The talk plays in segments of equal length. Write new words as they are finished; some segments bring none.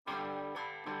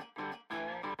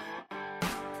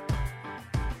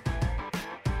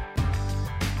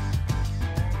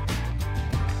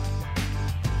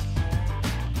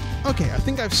Okay, I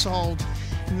think I've solved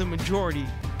the majority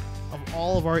of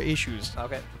all of our issues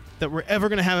Okay. that we're ever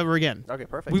going to have ever again. Okay,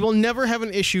 perfect. We will never have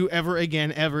an issue ever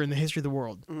again, ever in the history of the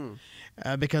world.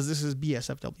 Because this is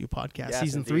BSFW Podcast, Yes,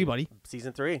 Season indeed. 3, buddy.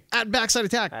 Season 3. At Backside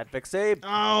Attack. At Vic Sabe.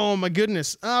 Oh, my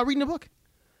goodness. Reading a book.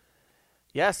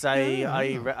 Yes,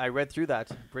 I read through that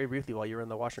very briefly while you were in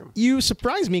the washroom. You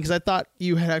surprised me because I thought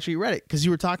you had actually read it because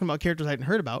you were talking about characters I hadn't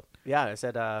heard about. Yeah, I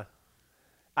said,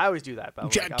 I always do that.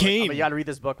 But Jack I'm Kane. like, you got to read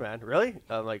this book, man. Really?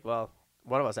 I'm like, well,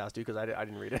 one of us has to because I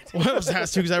didn't read it. One of us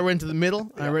has to because I went to the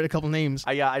middle and I read a couple names.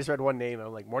 I just read one name. And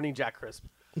I'm like, Morning Jack Crisp.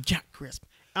 Jack Crisp.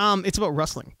 It's about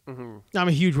wrestling. Mm-hmm. I'm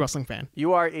a huge wrestling fan.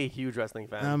 You are a huge wrestling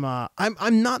fan.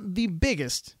 I'm not the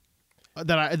biggest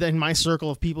that in my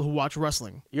circle of people who watch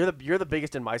wrestling. You're the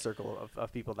biggest in my circle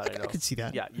of people that I know. I could see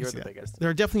that. Yeah, you're the biggest. There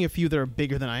are definitely a few that are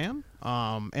bigger than I am,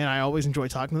 and I always enjoy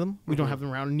talking to them. We don't have them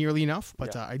around nearly enough,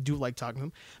 but I do like talking to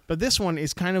them. But this one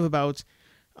is kind of about,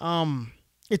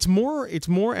 it's more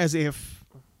as if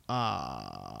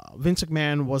Vince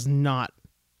McMahon was not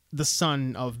the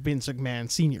son of Vince McMahon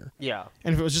Sr. Yeah.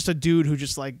 And if it was just a dude who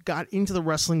just like got into the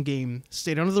wrestling game,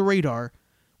 stayed under the radar,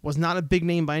 was not a big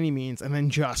name by any means, and then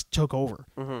just took over.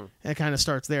 Mm-hmm. And it kind of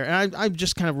starts there. And I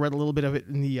just kind of read a little bit of it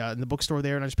in the bookstore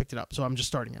there, and I just picked it up. So I'm just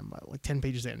starting. I'm like 10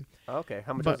 pages in. Okay.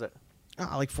 How much was it?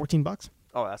 Like $14.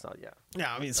 Oh, that's not, yeah.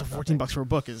 Yeah, I mean, so $14 for a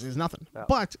book is nothing. No.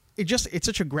 But it's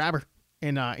such a grabber.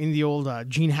 And in the old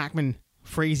Gene Hackman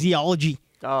phraseology,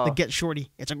 the Get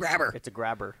Shorty, it's a grabber. It's a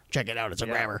grabber. Check it out, it's a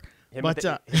grabber. Him But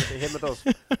with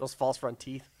those false front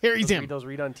teeth. Here he's him. Those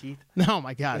redone teeth. Oh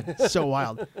my God, so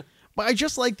wild. But I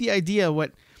just like the idea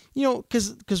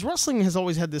because wrestling has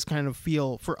always had this kind of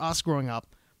feel for us growing up.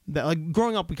 That like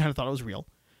growing up, we kind of thought it was real,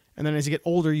 and then as you get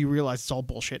older, you realize it's all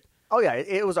bullshit. Oh yeah,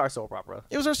 it was our soap opera.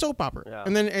 It was our soap opera. Yeah.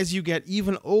 And then as you get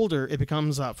even older, it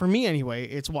becomes for me anyway.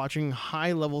 It's watching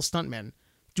high level stuntmen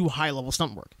do high level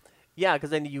stunt work. Yeah,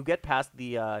 because then you get past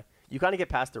the you kind of get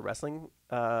past the wrestling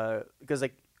because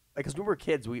because when we were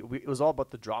kids, it was all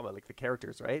about the drama, like the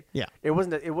characters, right? Yeah. It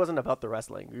wasn't about the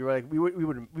wrestling. We were like we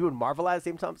would marvel at the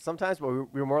same time sometimes, but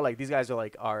we were more like these guys are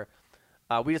like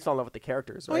we just fell in love with the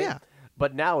characters, right? Oh yeah.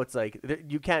 But now it's like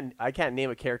I can't name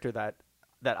a character that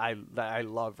I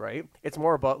love, right? It's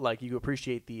more about like you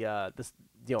appreciate the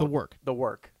work. The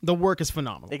work. The work is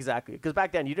phenomenal. Exactly, because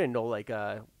back then you didn't know like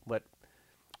what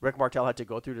Rick Martel had to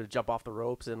go through to jump off the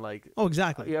ropes and like. Oh,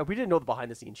 exactly. Yeah, we didn't know the behind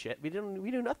the scenes shit. We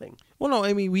knew nothing. Well, no,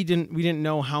 I mean we didn't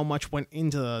know how much went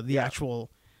into the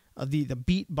actual the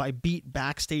beat by beat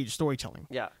backstage storytelling.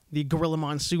 Yeah. The Gorilla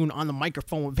Monsoon on the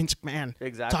microphone with Vince McMahon.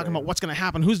 Exactly. Talking about what's going to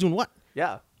happen, who's doing what.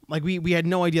 Yeah. Like we had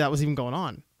no idea that was even going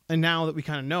on. And now that we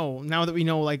kind of know, now that we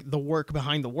know like the work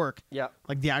behind the work, Yeah.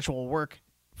 like the actual work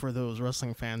for those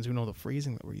wrestling fans who know the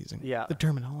phrasing that we're using, Yeah. the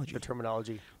terminology,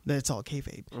 that it's all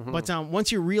kayfabe. Mm-hmm. But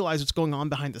once you realize what's going on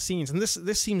behind the scenes, and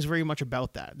this seems very much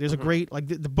about that. There's a great like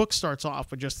the book starts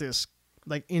off with just this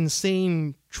like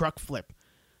insane truck flip,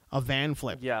 a van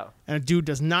flip. Yeah. And a dude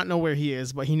does not know where he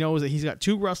is, but he knows that he's got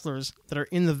two wrestlers that are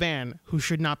in the van who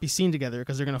should not be seen together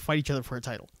because they're going to fight each other for a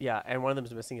title. Yeah, and one of them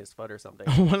is missing his foot or something.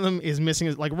 One of them is missing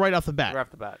his, like right off the bat. Right off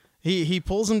the bat. He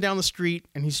pulls him down the street,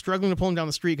 and he's struggling to pull him down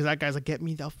the street because that guy's like, get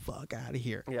me the fuck out of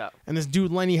here. Yeah. And this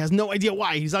dude, Lenny, has no idea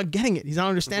why. He's not getting it. He's not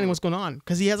understanding what's going on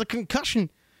because he has a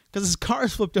concussion because his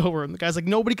car's flipped over. And the guy's like,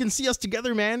 nobody can see us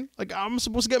together, man. Like, I'm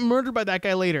supposed to get murdered by that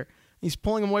guy later. He's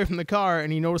pulling him away from the car,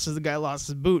 and he notices the guy lost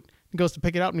his boot. He goes to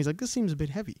pick it up, and he's like, this seems a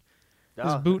bit heavy.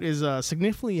 His boot is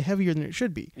significantly heavier than it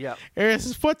should be. Yeah.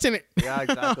 His foot's in it. Yeah,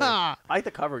 exactly. I like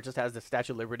the cover. It just has the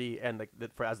Statue of Liberty and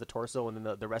as the torso, and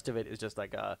then the rest of it is just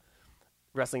like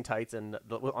wrestling tights and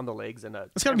on the legs. And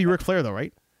it's got to be Ric Flair, though,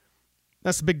 right?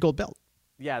 That's the big gold belt.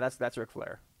 Yeah, that's Ric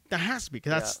Flair. That has to be,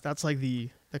 because that's like the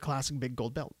classic big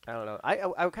gold belt. I don't know.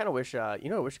 I kind of wish,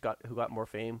 who got more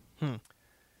fame?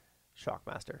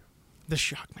 Shockmaster. The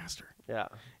Shockmaster. Yeah.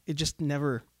 It just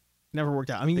never worked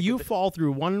out. I mean, you fall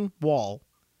through one wall.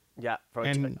 Yeah.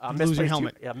 And lose your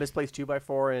helmet. Misplaced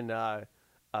 2x4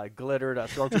 and glittered a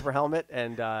Stormtrooper helmet,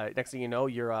 and next thing you know,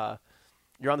 you're on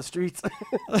the streets.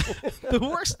 The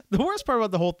worst part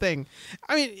about the whole thing,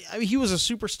 I mean he was a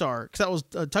superstar because that was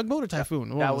Tugboat or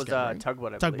Typhoon. That was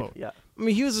Tugboat. Tugboat. Yeah. I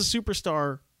mean, he was a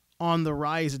superstar on the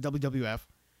rise at WWF,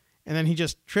 and then he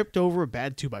just tripped over a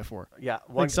bad 2x4. Yeah.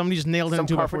 Like somebody just nailed him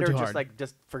 2x4 too hard.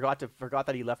 Just forgot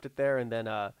that he left it there, and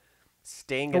then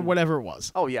staying or whatever it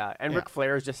was. Oh yeah, and Ric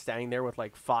Flair is just standing there with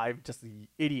like 5 just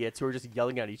idiots who are just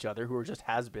yelling at each other, who are just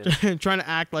has-beens, trying to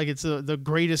act like it's the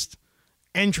greatest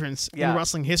entrance in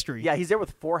wrestling history. Yeah, he's there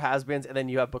with 4 has-beens, and then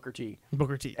you have Booker T.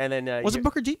 And then was it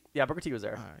Booker T? Yeah, Booker T was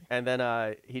there. Right. And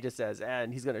then he just says,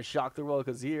 and he's gonna shock the world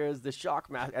because he is the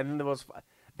Shockmaster. And then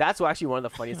That's actually one of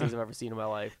the funniest things I've ever seen in my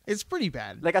life. It's pretty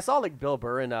bad. Like I saw like Bill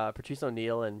Burr and Patrice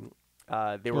O'Neal and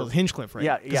they were Hinchcliffe, right?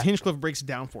 Yeah, because Hinchcliffe breaks it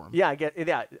down for him. Yeah, I get.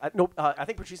 Yeah, I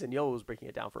think Patrice O'Neal was breaking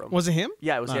it down for him. Was it him?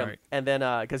 Yeah, it was him. Right. And then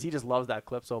because he just loves that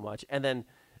clip so much, and then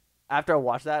after I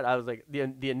watched that, I was like,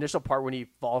 the initial part when he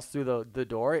falls through the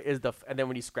door and then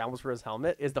when he scrambles for his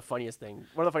helmet is the funniest thing.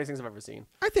 One of the funniest things I've ever seen.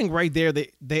 I think right there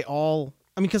they all.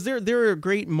 I mean, because there are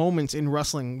great moments in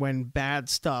wrestling when bad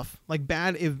stuff, like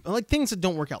things that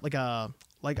don't work out, like a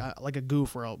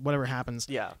goof or whatever happens,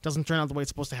 doesn't turn out the way it's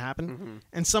supposed to happen,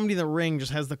 and somebody in the ring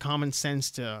just has the common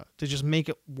sense to just make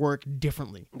it work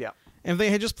differently. Yeah. And if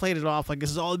they had just played it off like this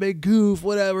is all a big goof,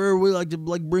 whatever, we like to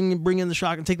bring in the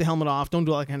shock and take the helmet off, don't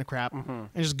do all that kind of crap, and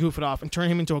just goof it off and turn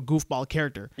him into a goofball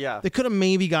character. Yeah. They could have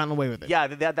maybe gotten away with it. Yeah,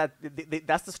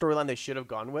 that's the storyline they should have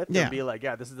gone with. Yeah. And be like,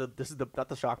 this is the not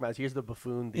the shock master, here's the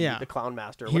buffoon, the clown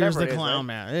master, here's whatever the clown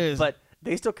master. But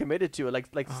they still committed to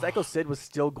it. Like Psycho Sid was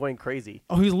still going crazy.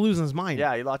 Oh, he was losing his mind.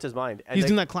 Yeah, he lost his mind. And he's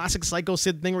doing that classic Psycho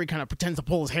Sid thing where he kind of pretends to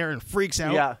pull his hair and freaks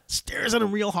out. Yeah. Stares at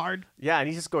him real hard. Yeah, and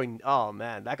he's just going, oh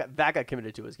man, that got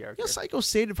committed to his character. You know, Psycho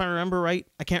Sid, if I remember right,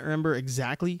 I can't remember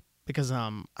exactly because I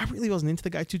really wasn't into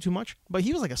the guy too much, but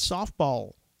he was like a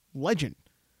softball legend.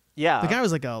 Yeah. The guy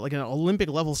was like an Olympic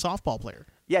level softball player.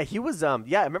 Yeah, he was I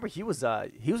remember he was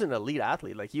an elite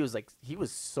athlete. Like he was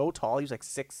so tall. He was like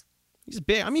 6. He's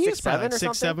big. I mean, he was probably like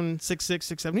 6'7", 6'6",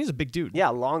 6'7". He's a big dude. Yeah,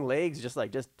 long legs, just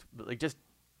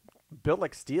built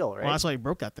like steel, right? Well, that's why he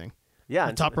broke that thing. Yeah,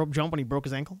 the top rope jump when he broke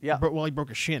his ankle. Yeah, he broke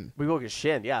his shin. We broke his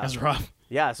shin. Yeah, that's rough.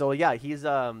 Yeah, so yeah, he's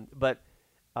man,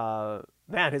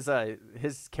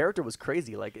 his character was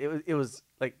crazy. Like it was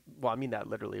like, well, I mean that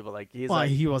literally, but like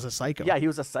he was a psycho. Yeah, he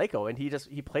was a psycho, and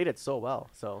he played it so well.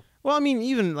 So well, I mean,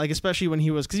 even like especially when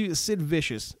he was Sid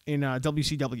Vicious in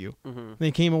WCW. Then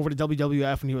he came over to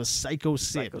WWF and he was Psycho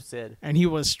Sid, and he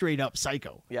was straight up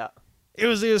psycho. Yeah. It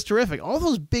was terrific. All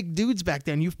those big dudes back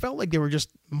then, you felt like they were just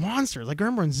monsters. Like I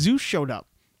remember when Zeus showed up.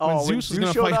 When Zeus was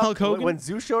going to fight Hulk Hogan. When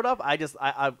Zeus showed up,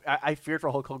 I feared for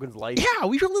Hulk Hogan's life. Yeah,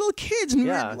 we were little kids, and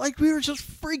we were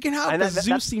just freaking out because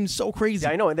Zeus seemed so crazy.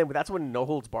 Yeah, I know. And then that's when No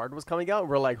Holds Barred was coming out, and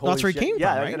we're like, holy that's where shit. He came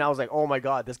from, right? And I was like, oh my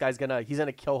god, this guy's he's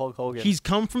gonna kill Hulk Hogan. He's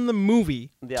come from the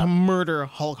movie to murder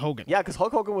Hulk Hogan. Yeah, because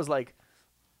Hulk Hogan was like,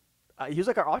 he was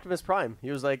like our Optimus Prime.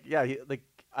 He was like,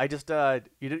 I just we thought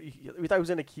he was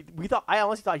gonna. I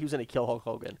honestly thought he was gonna kill Hulk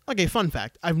Hogan. Okay, fun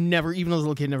fact: I've never, even as a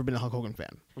little kid, never been a Hulk Hogan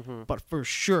fan. But for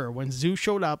sure, when Zeus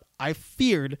showed up, I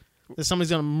feared that somebody's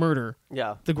gonna murder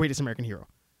the greatest American hero.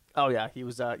 Oh yeah, he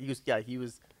was.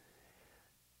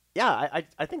 Yeah,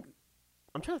 I think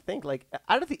I'm trying to think. Like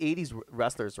out of the '80s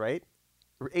wrestlers, right?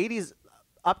 '80s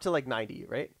up to like '90,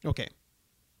 right? Okay.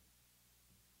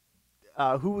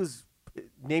 Who was?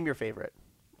 Name your favorite.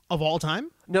 Of all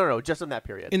time? No, just in that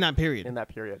period. In that period.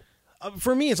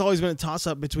 For me, it's always been a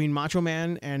toss-up between Macho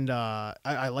Man and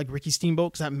I like Ricky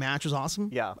Steamboat because that match was awesome.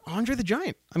 Yeah. Andre the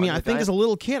Giant. I mean, I think as a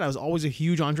little kid, I was always a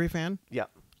huge Andre fan. Yeah.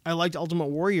 I liked Ultimate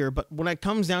Warrior, but when it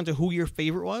comes down to who your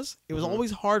favorite was, it was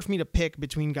always hard for me to pick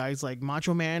between guys like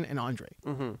Macho Man and Andre.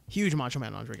 Huge Macho Man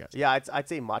and Andre guys. Yeah, I'd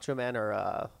say Macho Man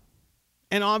or...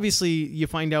 And obviously, you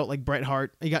find out like Bret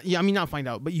Hart. Not find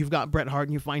out, but you've got Bret Hart,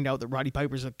 and you find out that Roddy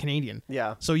Piper's a Canadian.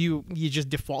 Yeah. So you just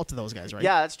default to those guys, right?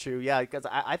 Yeah, that's true. Yeah, because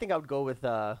I think I would go with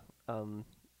I think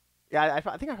I'd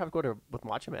have to go with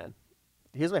Macho Man.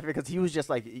 He was my favorite because he was just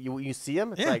like you see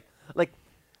him, it's like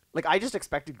I just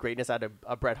expected greatness out of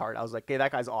Bret Hart. I was like, okay,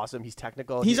 that guy's awesome. He's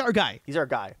technical. He's our guy. He's our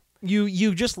guy.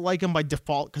 You just like him by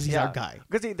default because he's our guy.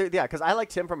 Because I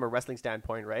liked him from a wrestling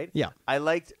standpoint, right? Yeah. I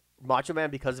liked Macho Man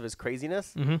because of his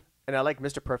craziness, and I like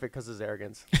Mr. Perfect because of his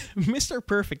arrogance. Mr.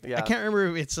 Perfect. Yeah. I can't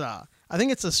remember if it's I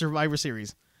think it's a Survivor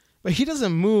Series, but he does a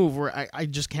move where I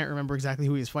just can't remember exactly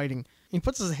who he's fighting. He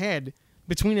puts his head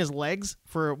between his legs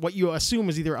for what you assume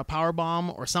is either a power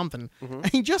bomb or something, and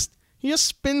he just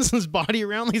spins his body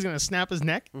around like he's gonna snap his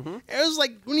neck. It was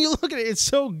like when you look at it, it's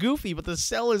so goofy, but the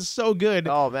sell is so good.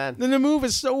 Oh man! Then the move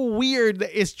is so weird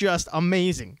that it's just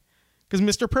amazing.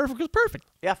 Because Mr. Perfect was perfect.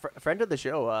 Yeah, friend of the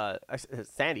show,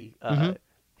 Sandy.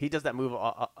 He does that move.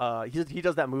 He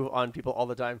does that move on people all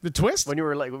the time. The twist? When we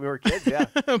were kids, yeah.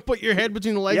 Put your head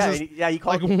between the legs. He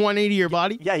called like 180 your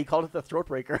body. Yeah, he called it the throat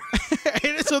breaker.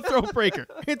 It is a throat breaker.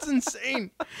 It's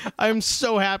insane. I'm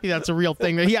so happy that's a real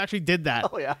thing that he actually did that.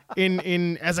 Oh yeah.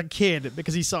 In as a kid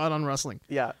because he saw it on wrestling.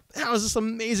 Yeah. That was this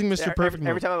amazing Mr. Perfect.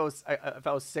 Every time if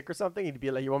I was sick or something, he'd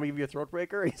be like, "You want me to give you a throat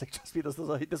breaker?" He's like, "Trust me,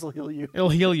 this will heal you." It'll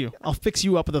heal you. I'll fix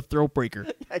you up with a throat breaker.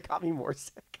 Yeah, it got me more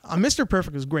sick. Mr.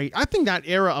 Perfect was great. I think that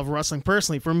era of wrestling,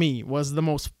 personally, for me, was the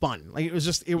most fun. Like it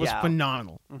was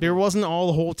phenomenal. There wasn't all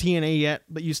the whole TNA yet,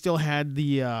 but you still had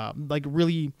the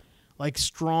really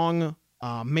strong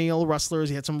male wrestlers.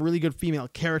 He had some really good female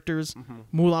characters.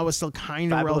 Moolah was still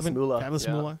kind of Fabulous relevant. Moolah, Fabulous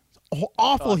yeah. Moolah.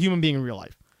 Awful human being in real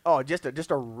life. Oh, just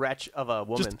a wretch of a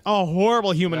woman. Just a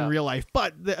horrible human in Yeah. real life.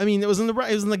 But I mean, it was in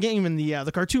the game in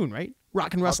the cartoon, right?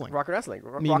 Rock and Wrestling. Rock and wrestling.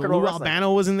 Rock I mean, and roll Lou wrestling.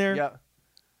 Albano was in there. Yeah.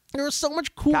 There was so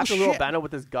much cool Captain shit. Lou Albano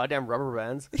with his goddamn rubber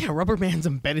bands. Yeah, rubber band's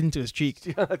embedded into his cheek.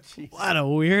 Jeez. What a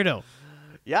weirdo.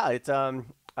 Yeah, it's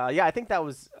yeah, I think that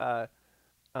was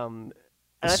and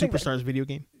I think that- Superstars video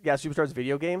game. yeah, Superstars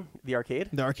video game, the arcade.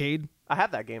 The arcade. I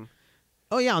have that game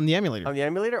Oh yeah, on the emulator. on the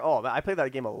emulator. Oh, I played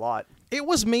that game a lot. It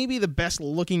was maybe the best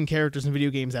looking characters in video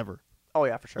games ever. Oh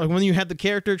yeah, for sure. Like when you had the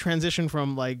character transition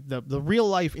from like the real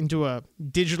life into a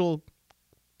digital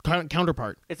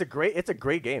counterpart. It's a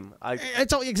great game.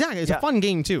 It's all exactly. It's Yeah. a fun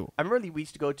game too. I remember we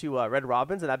used to go to Red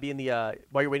Robin's, and that'd be in the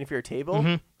while you're waiting for your table.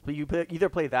 Mm-hmm. But you either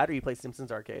play that or you play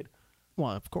Simpsons Arcade.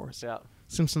 Well, of course. Yeah,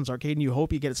 Simpsons Arcade, and you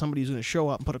hope you get somebody who's going to show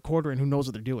up and put a quarter in who knows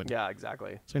what they're doing. yeah,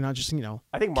 exactly. So you're not just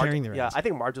I think Marge. carrying their Yeah, ass. I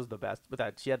think Marge was the best with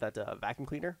that. She had that vacuum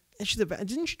cleaner. And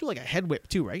didn't she do like a head whip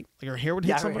too? Right? Like her hair would hit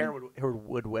Yeah, her somebody. hair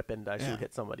would whip and she Yeah. would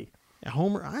hit somebody. Yeah,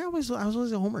 Homer. I was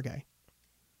always a Homer guy.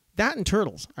 That and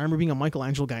Turtles. I remember being a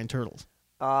Michelangelo guy in Turtles.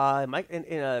 Mike, in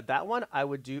that one I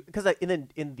would do because in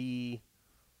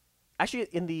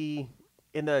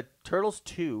the Turtles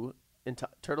 2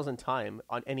 Turtles in Time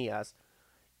on NES,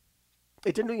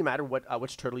 it didn't really matter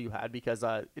which turtle you had because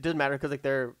it didn't matter because like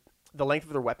the length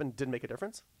of their weapon didn't make a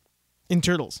difference. In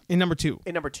Turtles, in number 2.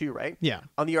 In number 2, right? Yeah.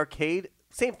 On the arcade,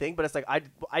 same thing, but it's like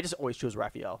I just always chose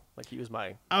Raphael. Like he was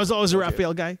my I was always a Okay.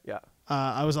 Raphael guy. yeah.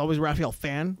 I was always a Raphael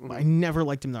fan, but I never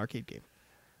liked him in the arcade game.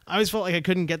 I always felt like I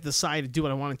couldn't get the side to do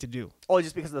what I wanted to do. Oh,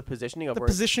 just because of the positioning of The where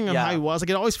positioning of yeah. how he was, like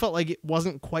it always felt like it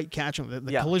wasn't quite catching. The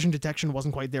Yeah. collision detection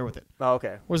wasn't quite there with it. Oh,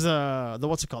 okay. Whereas the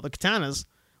what's it called? The katanas.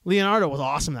 Leonardo was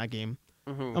awesome in that game.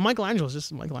 Mm-hmm. And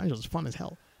Michelangelo's fun as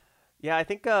hell. Yeah, I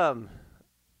think I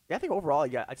think overall,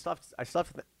 yeah, I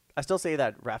still say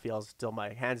that Raphael's still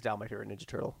my hands down my favorite Ninja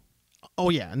Turtle. Oh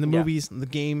yeah, and the Yeah. movies, and the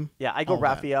game. Yeah, I go all that.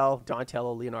 Raphael,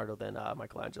 Donatello, Leonardo, then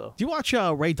Michelangelo. Do you watch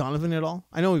Ray Donovan at all?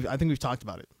 I think we've talked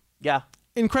about it. Yeah.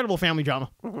 Incredible family drama.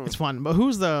 Mm-hmm. It's fun. But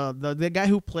who's the guy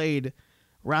who played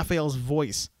Raphael's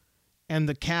voice and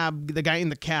the guy in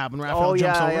the cab when Raphael Oh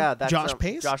jumps yeah, over? yeah. That's Josh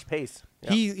Pace. Josh Pace.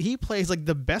 Yeah. He plays like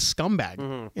the best scumbag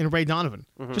Mm-hmm. in Ray Donovan.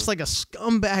 Just like a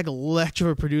scumbag lech of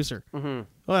a producer. Mm-hmm.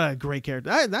 What a great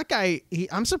character. That guy,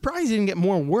 I'm surprised he didn't get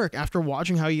more work after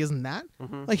watching how he is in that.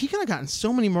 Like he could have gotten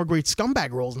so many more great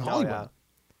scumbag roles in Hollywood. Mm-hmm. yeah.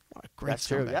 What a great That's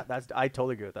true. scumbag. Yeah, I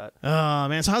totally agree with that.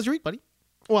 Man, so how's your week, buddy?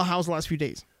 Well, how's the last few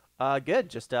days? Good.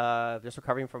 Just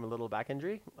recovering from a little back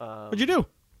injury. What'd you do?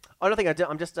 I don't think I did.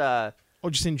 I'm just Oh,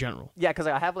 just in general. yeah, because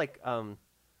I have like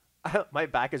my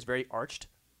back is very arched.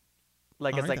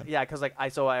 Like it's Alright like then. yeah, because like I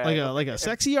Like a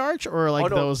sexy arch or like Oh,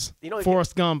 no. those You know, like,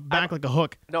 Forrest Gump back like a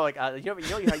hook? no like you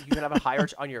can have a high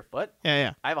arch on your foot. Yeah,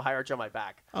 yeah. I have a high arch on my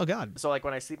back. Oh God. So like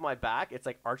when I sleep on my back, it's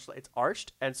like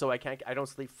arched, and so I don't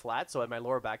sleep flat. So my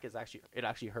lower back is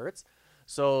actually hurts.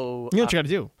 So You know what you got to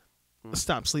do?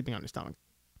 Stop sleeping on your stomach.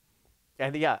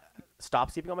 and yeah,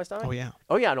 stop sleeping on my stomach. Oh yeah.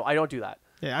 Oh yeah, no, I don't do that.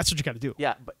 Yeah, that's what you got to do.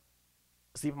 Yeah, but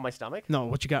sleep on my stomach. No,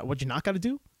 what you not got to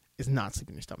do is not sleep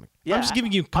in your stomach. Yeah, I'm just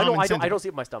giving you I common don't sense.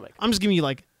 sleep on my stomach. I'm just giving you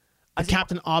like I the sleep-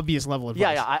 Captain Obvious level advice.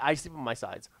 Yeah, yeah, I sleep on my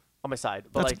side.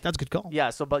 But That's a good call. yeah,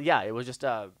 so but yeah, it was just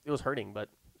it was hurting, but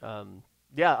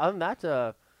yeah, other than that,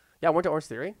 yeah, I went to Orange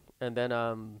Theory, and then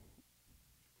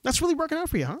That's really working out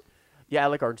for you, huh? yeah, I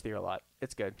like Orange Theory a lot.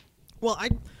 It's good. Well, I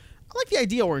like the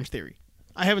idea of Orange Theory.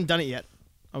 I haven't done it yet.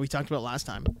 We talked about it last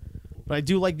time, but I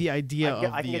do like the idea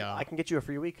I can get you a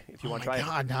free week if you oh want my to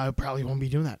try God, no, I probably won't be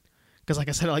doing that because, like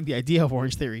I said, I like the idea of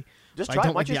Orange Theory. Just but try I it.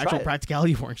 don't Why like don't the you actual try it?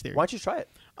 practicality of Orange Theory. Why don't you try it?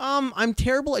 I'm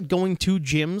terrible at going to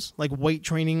gyms, like weight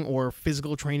training or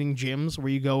physical training gyms, where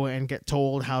you go and get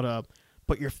told how to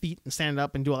put your feet and stand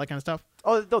up and do all that kind of stuff.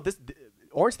 Oh no,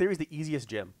 Orange Theory is the easiest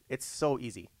gym. It's so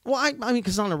easy. Well, I mean,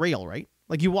 because it's on a rail, right?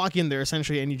 Like you walk in there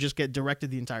essentially, and you just get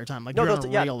directed the entire time. Like No, you're they'll, on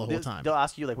a yeah, rail the whole they'll- time. They'll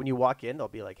ask you like when you walk in, they'll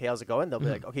be like, "Hey, how's it going?" They'll be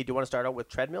Mm-hmm. like, "Okay, do you want to start out with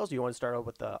treadmills? Do you want to start out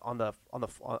with on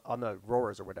the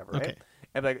rowers or whatever?" Right? Okay.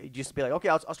 And like you just be like, "Okay,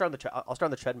 I'll start on I'll start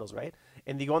on the treadmills, right?"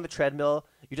 And you go on the treadmill,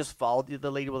 you just follow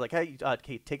the lady will like, "Hey,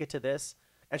 okay, take it to this,"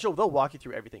 and they'll walk you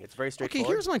through everything. It's very Okay, straightforward.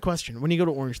 here's my question: when you go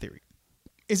to Orange Theory,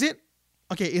 is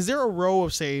there a row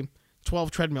of say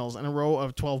 12 treadmills and a row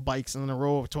of 12 bikes and then a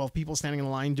row of 12 people standing in a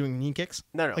line doing knee kicks?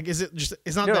 No. Like, is it just?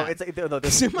 It's not No, that. it's like, no,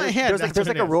 Because in my head, there's that's there's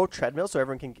what like it a is. row of treadmill so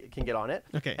everyone can get on it.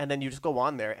 Okay. And then you just go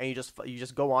on there and you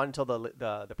just go on until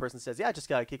the person says, yeah, just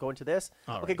keep going to this.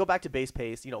 All okay, right. go back to base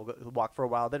pace. Walk for a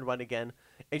while, then run again,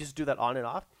 and you just do that on and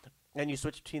off. and you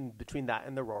switch between that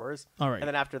and the rowers. All right. And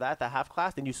then after that, the half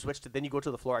class, then you go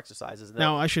to the floor exercises. And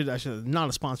Now I should not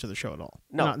a sponsor of the show at all.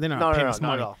 no, they're not paying us not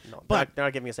money. at all. No, But they're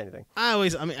not giving us anything. I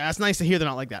mean, it's nice to hear they're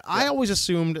not like that. I always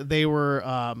assumed they were.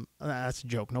 That's a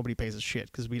joke. Nobody pays us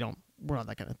shit because we're not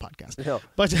that kind of podcast. No.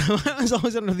 But I was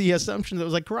always under the assumption that it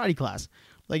was like karate class.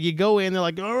 Like you go in, they're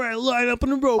like, all right, line up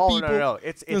in a row, Oh people. no,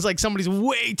 It's like somebody's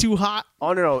way too hot.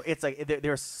 Oh no, it's like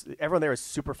everyone there is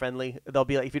super friendly. They'll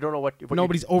be like, if you don't know what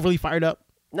Nobody's overly fired up.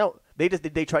 No, they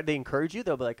encourage you.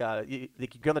 They'll be like, you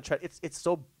get on the tread.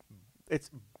 It's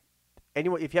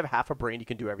anyone. If you have half a brain, you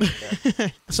can do everything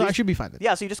there. So I should be fine then.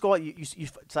 Yeah, so you just go out. You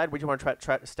decide where you want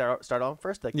to start on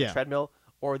first, like Yeah. the treadmill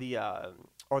or the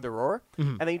rower,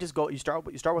 and then you just go. You start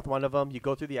with one of them. You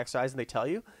go through the exercise, and they tell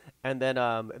you, and then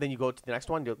you go to the next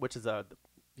one, which is go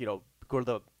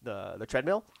to the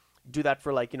treadmill. Do that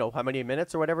for like how many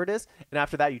minutes or whatever it is, and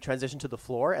after that you transition to the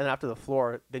floor, and after the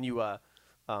floor, then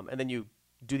you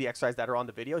do the exercise that are on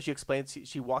the video. She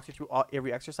walks you through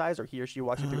every exercise, or he or she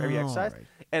walks you through every exercise, right.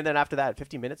 and then after that,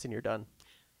 50 minutes, and you're done.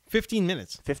 15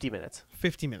 minutes. 50 minutes.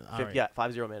 50 minutes. All right. Yeah,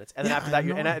 50 minutes. And then Yeah, after that,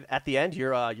 I know. at the end,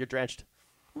 you're drenched.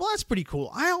 Well, that's pretty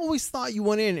cool. I always thought you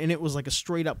went in and it was like a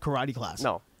straight up karate class.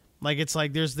 No. Like it's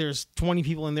like there's 20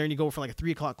 people in there and you go for like a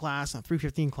 3 o'clock class, a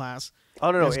 3:15 class.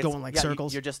 Oh no, Just it's going like yeah,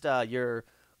 circles. You're just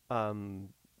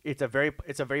it's a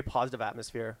very positive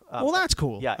atmosphere. Well, that's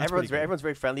cool. Yeah, That's everyone's pretty cool. everyone's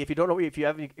very friendly. If you don't know, if you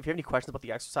have any questions about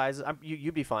the exercises,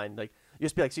 you'd be fine. Like you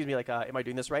just be like, excuse me, like, am I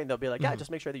doing this right? And they'll be like, yeah, just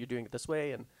make sure that you're doing it this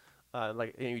way. And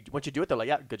once you do it, they're like,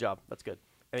 yeah, good job, that's good.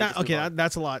 And you just move on.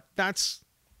 That's a lot. That's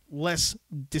less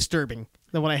disturbing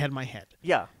than what I had in my head.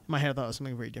 Yeah, In my head, I thought it was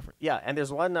something very different. yeah. And there's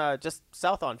one just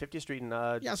south on 50th Street, and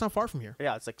Yeah, it's not far from here.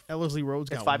 yeah, it's like Ellerslie Road's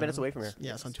got it's 5 one, minutes right? away from here.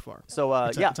 Yeah, it's not too far. So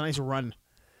It's a nice run.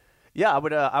 yeah,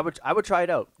 I would try it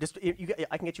out. Just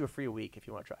I can get you a free week if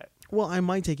you want to try it. Well, I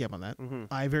might take you up on that. Mm-hmm.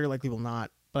 I very likely will not,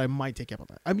 but I might take you up on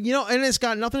that. I mean, and it's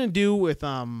got nothing to do with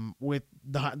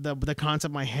the concept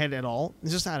in my head at all.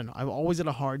 It's just I don't know. I've always had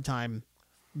a hard time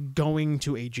going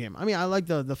to a gym. I mean, I like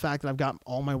the fact that I've got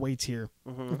all my weights here.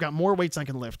 Mm-hmm. I've got more weights I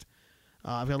can lift.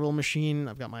 I've got a little machine.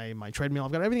 I've got my treadmill.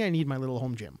 I've got everything I need in my little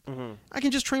home gym. Mm-hmm. I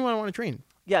can just train when I want to train.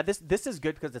 Yeah, this is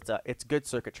good because it's good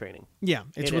circuit training. Yeah,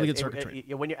 it's It really is. good circuit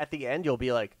training. When you're at the end, you'll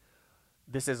be like,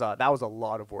 this is that was a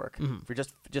lot of work. Mm-hmm. If you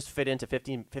just fit into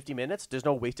 50 minutes, there's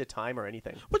no wasted time or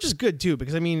anything. Which is good too,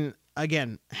 because I mean,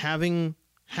 again, having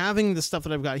the stuff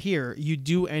that I've got here, you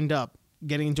do end up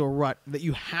getting into a rut that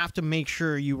you have to make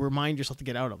sure you remind yourself to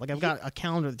get out of. Like I've got a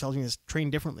calendar that tells me to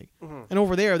train differently, and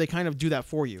over there they kind of do that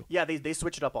for you. Yeah, they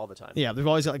switch it up all the time. Yeah, they've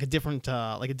always got like a different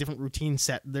routine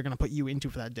set they're gonna put you into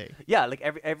for that day. Yeah, like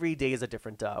every day is a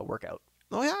different workout.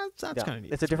 Oh yeah, that's Yeah, kind of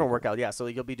neat. it's a different workout. Yeah, so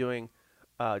you'll be doing.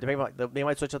 Depending on, they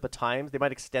might switch up the times. They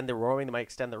might extend the rowing. They might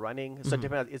extend the running. So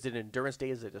depending on, is it an endurance day?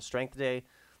 Is it a strength day?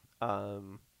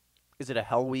 Is it a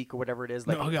Hell Week or whatever it is?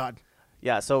 Like, Oh god.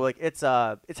 yeah. So like it's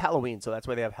Halloween, so that's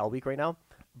why they have Hell Week right now.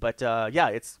 But yeah,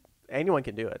 it's anyone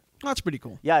can do it. That's pretty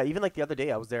cool. Yeah, even like the other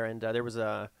day I was there, and there was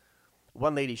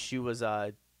one lady. She was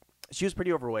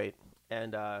pretty overweight,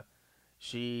 and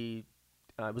she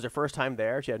it was her first time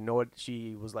there.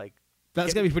 She was like.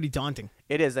 That's gotta be pretty daunting.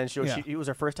 It is, and Yeah. it was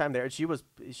her first time there, and she was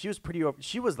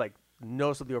like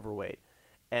noticeably overweight,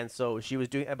 and so she was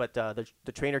doing. But the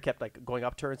trainer kept like going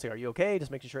up to her and saying, "Are you okay?" Just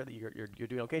making sure that you're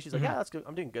doing okay. She's like, "Yeah, that's good.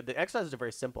 I'm doing good." The exercises are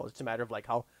very simple. It's just a matter of like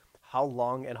how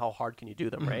long and how hard can you do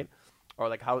them, right? Or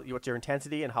like what's your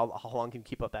intensity and how long can you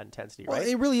keep up that intensity, Well, right?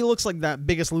 it really looks like that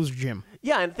Biggest Loser gym.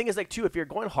 Yeah, and the thing is, like, too, if you're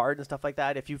going hard and stuff like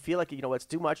that, if you feel like it's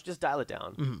too much, just dial it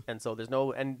down. And so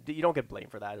and you don't get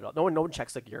blamed for that at all. No one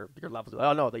checks like your levels.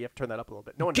 Oh no, you have to turn that up a little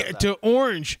bit. No one does Get that. to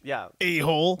orange. Yeah.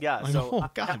 A-hole. Yeah, Like, so oh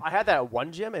god. I had that at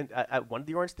one gym and at one of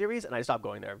the Orange Theories, and I stopped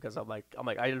going there because I'm like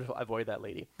I avoid that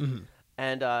lady.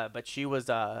 And but she was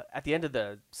at the end of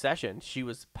the session, she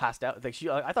was passed out. Like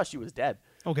I thought she was dead.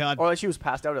 Oh god. Or she was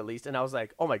passed out at least, and I was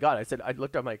like, oh my god! I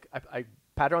looked at her, I'm like, I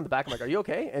pat her on the back. I'm like, are you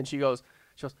okay? And she goes,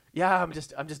 yeah, I'm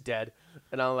just dead.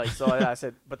 And I'm like, so I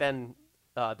said, but then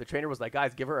the trainer was like,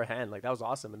 guys, give her a hand. Like that was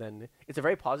awesome. And then it's a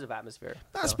very positive atmosphere.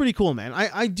 That's so. pretty cool, man.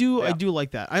 I do Yeah.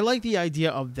 like that. I like the idea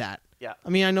of that. Yeah. I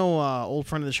mean, I know old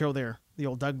friend of the show there, the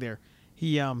old Doug there.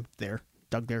 He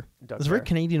Doug there. It's a very there.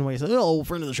 Canadian way. He said, "Oh, old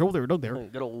friend of the show there, Doug there."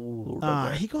 Good old.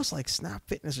 He goes like Snap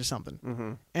Fitness or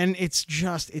something, and it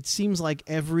seems like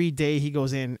every day he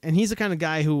goes in, and he's the kind of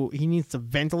guy who he needs to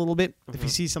vent a little bit if he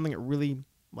sees something that really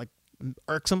like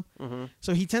irks him.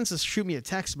 So he tends to shoot me a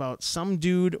text about some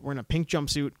dude wearing a pink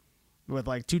jumpsuit with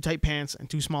like too tight pants and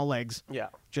too small legs, Yeah.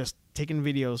 just taking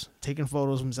videos, taking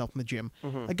photos of himself in the gym.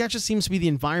 Mm-hmm. Like that just seems to be the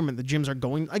environment the gyms are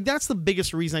going. Like that's the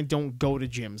biggest reason I don't go to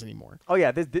gyms anymore. Oh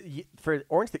yeah, for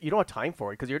Orange, you don't have time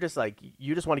for it because you're just like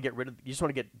you just want to get rid of. You just want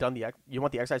to get done you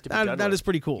want the exercise to be done. That with. is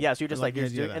pretty cool. Yeah, so you're just I like, the you're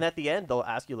idea doing, of that. and at the end they'll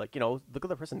ask you like, look at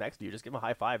the person next to you, just give them a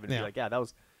high five and be Yeah. like, yeah, that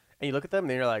was. And you look at them and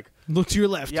then you're like, Look to your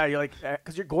left. yeah, you're like,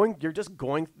 because you're just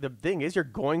going. The thing is, you're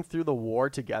going through the war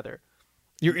together.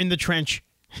 You're in the trench,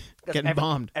 'Cause getting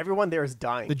bombed. Everyone there is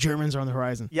dying. The Germans are on the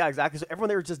horizon. Yeah, exactly. So everyone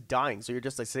there is just dying. So you're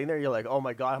just like sitting there. You're like, oh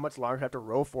my god, how much longer do I have to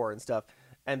row for and stuff.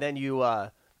 And then you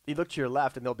look to your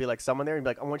left and there'll be like someone there and be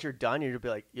like, oh, once you're done, you'll be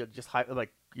like, you're just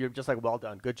like, well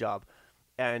done, good job.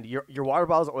 And your water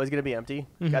bottle is always going to be empty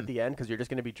at the end because you're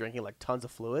just going to be drinking like tons of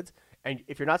fluids. And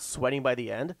if you're not sweating by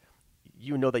the end,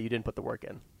 you know that you didn't put the work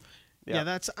in. Yeah,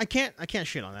 that's I can't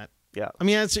shit on that. Yeah. I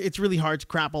mean, it's really hard to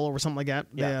crap all over something like that.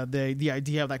 Yeah. The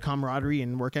idea of that camaraderie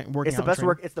and working It's the out best training.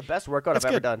 work. It's the best workout That's I've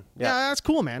ever good. done. Yeah, that's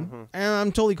cool, man. And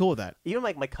I'm totally cool with that. Even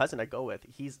like my cousin I go with,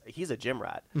 he's a gym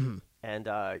rat, Mm-hmm.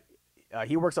 and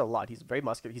he works out a lot. He's very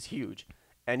muscular. He's huge,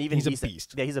 and even He's a he said-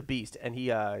 beast. Yeah, he's a beast, and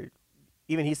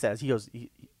he says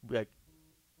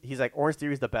he's like Orange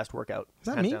Theory is the best workout. Is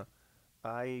that hands me? down.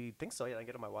 I think so. Yeah, I get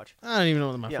it on my watch. I don't even know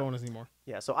what my Yeah. phone is anymore.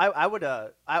 Yeah, so I would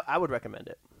recommend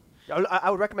it. I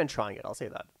would recommend trying it. I'll say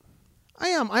that. I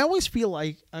am. I always feel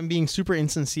like I'm being super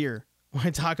insincere when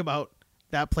I talk about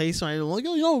that place. So I'm like,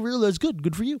 oh, really, that's good.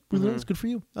 Good for you. Really, that's good for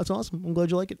you. That's awesome. I'm glad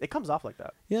you like it. It comes off like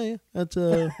that. Yeah. That's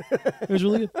it was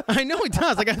really good. I know it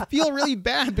does. Like I feel really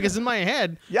bad because in my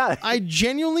head, Yeah. I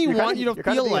genuinely want you to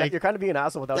feel like you're kind of being an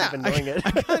asshole without even knowing it.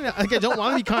 I kind of like I don't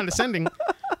want to be condescending,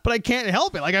 but I can't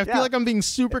help it. Like I Yeah. feel like I'm being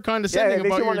super Yeah, condescending it makes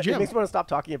about me your want gym. It makes me want to stop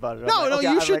talking about it. I'm No, like, no, okay,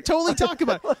 you I'm should like- totally talk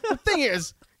about it. The thing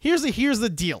is, here's the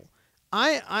deal.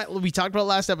 We talked about it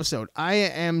last episode. I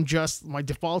am just my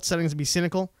default settings to be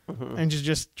cynical and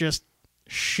just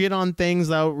shit on things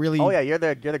without really. Oh yeah, you're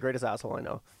the greatest asshole I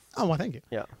know. Oh, well, thank you.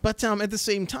 Yeah. But at the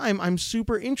same time, I'm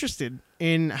super interested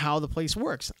in how the place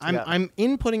works. I'm Yeah. I'm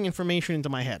inputting information into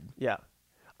my head Yeah,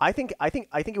 I think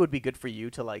it would be good for you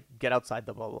to like get outside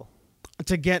the bubble.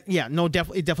 to get. Yeah, no,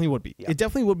 definitely, it definitely would be. Yeah. It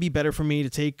definitely would be better for me to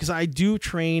take because I do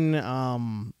train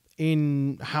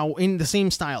in the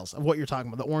same styles of what you're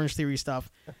talking about, the Orange Theory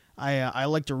stuff. I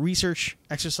like to research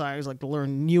exercise, like to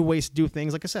learn new ways to do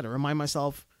things. Like I said, I remind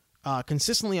myself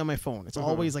consistently on my phone. It's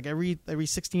always like every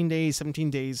 16 days, 17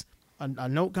 days, a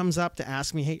note comes up to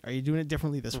ask me, hey, are you doing it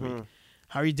differently this week?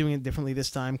 How are you doing it differently this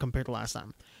time compared to last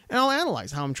time? And I'll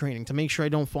analyze how I'm training to make sure I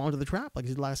don't fall into the trap like I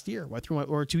did last year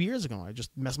or 2 years ago. I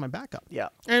just messed my back up. Yeah.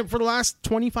 And for the last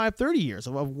 25, 30 years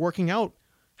of working out,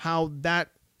 how that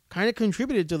kind of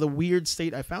contributed to the weird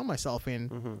state I found myself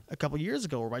in a couple years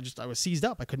ago where I was seized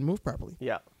up. I couldn't move properly.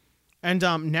 Yeah. And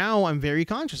now I'm very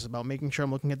conscious about making sure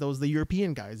I'm looking at the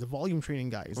European guys, the volume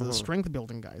training guys, the strength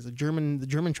building guys, the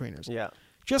German trainers, Yeah.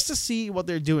 just to see what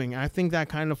they're doing. And I think that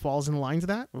kind of falls in line to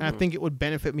that. And I think it would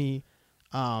benefit me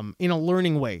in a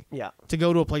learning way Yeah. to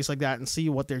go to a place like that and see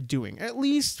what they're doing, at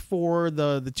least for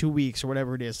the 2 weeks or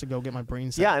whatever it is to go get my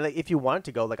brain set. Yeah, and like, if you wanted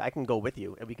to go, like I can go with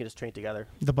you and we can just train together.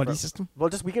 The buddy For- system. Well,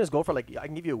 we can just go for like I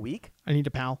can give you a week. I need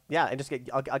a pal. Yeah, and just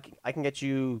I can get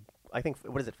you. I think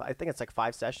what is it? I think it's like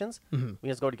 5 sessions. We can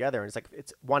just go together, and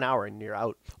it's 1 hour, and you're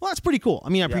out. Well, that's pretty cool. I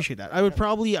mean, I appreciate that. I would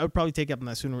probably take up on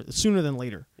that sooner than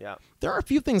later. Yeah. There are a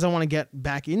few things I want to get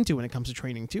back into when it comes to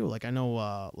training too. Like I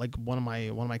know, like one of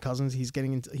my cousins, he's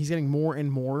getting more and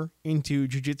more into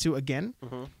jiu-jitsu again.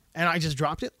 And I just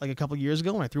dropped it like a couple years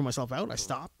ago when I threw myself out. I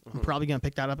stopped. I'm probably gonna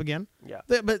pick that up again. Yeah.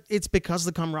 But it's because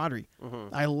of the camaraderie.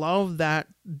 I love that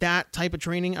type of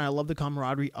training. And I love the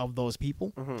camaraderie of those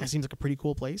people. It seems like a pretty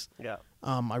cool place. Yeah.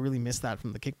 I really miss that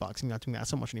from the kickboxing. Not doing that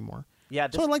so much anymore. Yeah.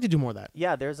 So I'd like to do more of that.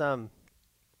 Yeah. There's I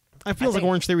feel like think-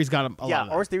 Orange Theory's got a lot yeah, of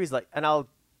that. Orange Theory's like, and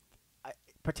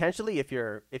potentially if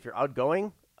you're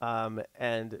outgoing,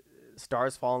 and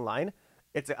stars fall in line,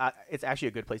 it's actually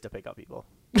a good place to pick up people.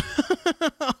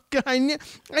 God, I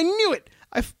knew it.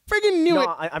 I friggin' knew No,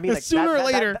 it. I mean, like sooner or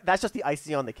later. that's just the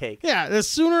icing on the cake. Yeah, the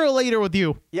sooner or later with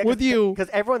you. Yeah, with you. because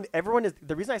everyone is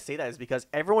the reason I say that is because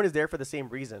everyone is there for the same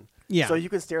reason. Yeah. So you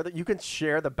can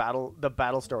share the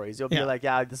battle stories. You'll be Yeah. like,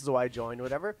 yeah, this is why I joined,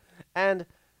 whatever. And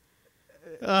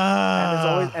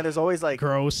Ah, there's always like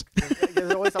gross.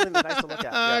 there's always something nice to look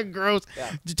at. Yeah. Gross. Yeah.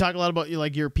 Did you talk a lot about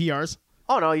your PRs?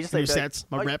 Oh no, you just say Your like, sets,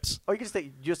 my oh, reps? Or you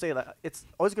can just say like it's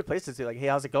always a good place to say like, hey,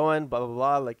 how's it going? Blah blah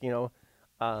blah. Like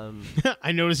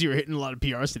I noticed you were hitting a lot of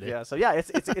PRs today. yeah. So yeah,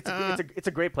 it's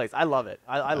a great place. I love it.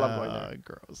 I love going there.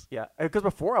 Gross. Yeah, because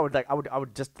before I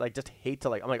would just hate to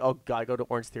like I'm like, oh god, I go to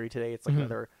Orange Theory today. It's like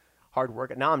another hard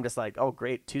work. And now I'm just like, oh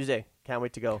great, Tuesday, can't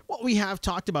wait to go. What we have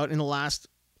talked about in the last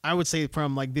I would say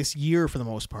from like this year for the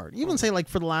most part. Even say like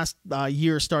for the last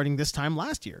year, starting this time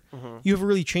last year, you've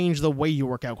really changed the way you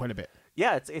work out quite a bit.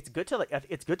 Yeah, it's good to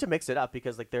it's good to mix it up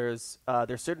because like there's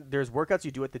workouts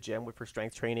you do at the gym for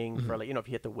strength training for like if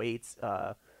you hit the weights,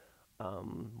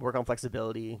 work on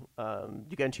flexibility,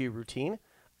 you get into your routine,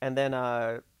 and then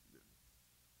I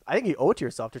think you owe it to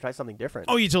yourself to try something different.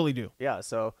 Oh, you totally do. Yeah,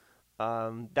 so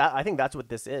that I think that's what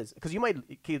this is because you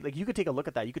could take a look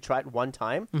at that. You could try it one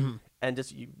time and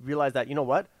just you realize that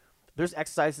what there's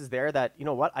exercises there that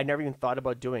what I never even thought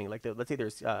about doing. Like let's say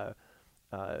there's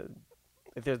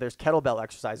if there's kettlebell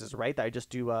exercises, right? That I just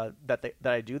do that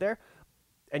I do there,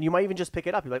 and you might even just pick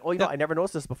it up. You're like, oh, I never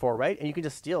noticed this before, right? And you can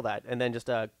just steal that and then just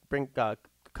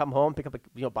come home, pick up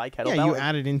buy kettlebell. Yeah, you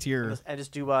add it into your and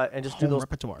just do those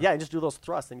repertoire. Yeah, and just do those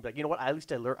thrusts, and you're like, you know what? At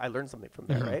least I learned something from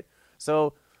there, right?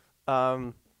 So,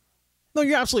 no,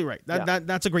 you're absolutely right.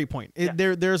 That's a great point.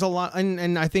 There's a lot,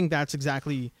 and I think that's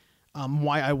exactly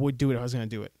why I would do it if I was going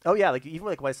to do it. Oh yeah, like even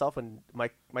like myself and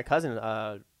my cousin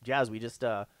Jazz, we just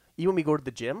even when we go to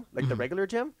the gym, like the regular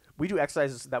gym, we do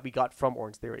exercises that we got from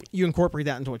Orange Theory. You incorporate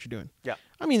that into what you're doing. Yeah.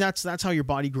 I mean, that's how your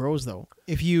body grows, though.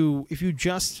 If you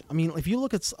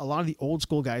look at a lot of the old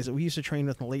school guys that we used to train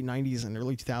with in the late 90s and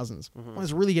early 2000s, I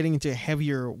was really getting into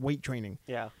heavier weight training.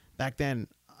 Yeah. Back then,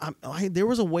 there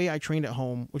was a way I trained at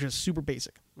home, which was super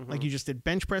basic. Like you just did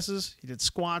bench presses, you did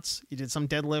squats, you did some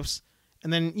deadlifts,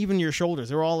 and then even your shoulders.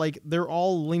 They're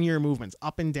all linear movements,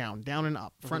 up and down and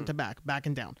up, front to back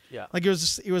and down. Yeah. Like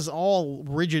it was all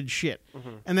rigid shit.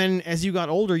 And then as you got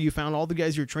older, you found all the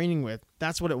guys you're training with,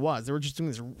 that's what it was. They were just doing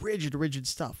this rigid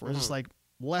stuff where it's just like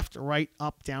left, right,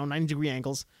 up, down, 90-degree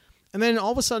angles. And then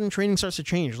all of a sudden training starts to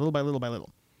change little by little by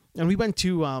little. And we went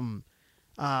to well,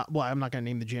 I'm not going to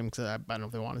name the gym because I don't know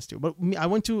if they want us to, but I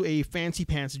went to a fancy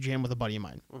pants gym with a buddy of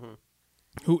mine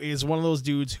who is one of those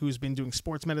dudes who's been doing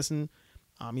sports medicine.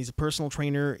 He's a personal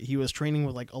trainer. He was training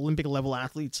with like Olympic level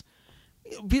athletes.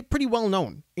 Pretty well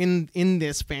known in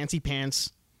this fancy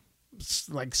pants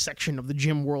like section of the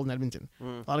gym world in Edmonton.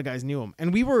 A lot of guys knew him.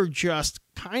 And we were just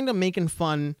kind of making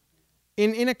fun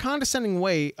in a condescending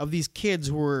way of these kids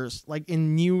who were like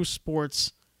in new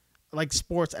sports, like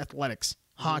sports athletics,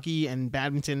 hockey and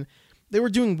badminton. They were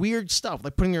doing weird stuff,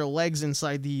 like putting their legs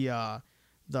inside the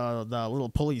little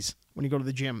pulleys when you go to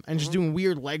the gym and just doing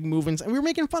weird leg movements. And we were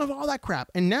making fun of all that crap.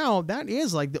 And now that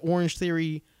is like the Orange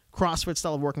Theory CrossFit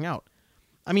style of working out.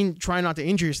 I mean, try not to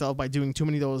injure yourself by doing too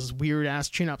many of those weird ass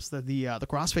chin-ups that the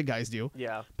CrossFit guys do.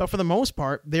 Yeah. But for the most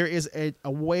part, there is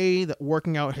a way that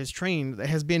working out has trained that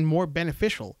has been more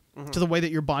beneficial to the way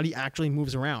that your body actually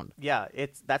moves around. Yeah,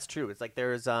 that's true. It's like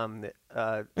there's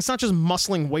it's not just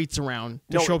muscling weights around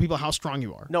to show people how strong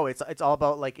you are. No, it's all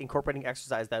about like incorporating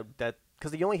exercise that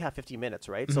because you only have 50 minutes,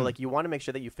 right? So like you want to make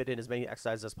sure that you fit in as many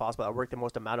exercises as possible that work the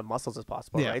most amount of muscles as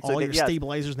possible, right? All So your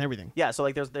stabilizers and everything. Yeah, so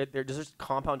like there's just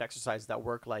compound exercises that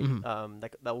work like that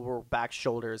will work back,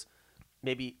 shoulders,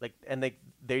 maybe like, and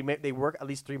they work at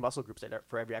least 3 muscle groups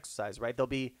for every exercise, right? They'll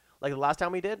be like the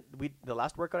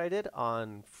last workout I did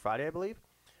on Friday, I believe,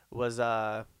 was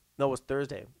it was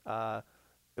Thursday.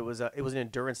 It was an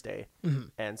endurance day,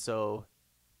 and so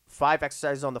 5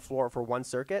 exercises on the floor for one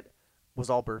circuit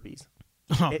was all burpees.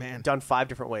 Oh man, done 5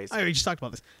 different ways. I just talked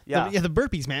about this. Yeah, the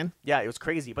burpees, man. Yeah, it was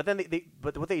crazy. But then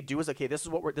but what they do is, okay, this is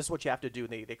what you have to do.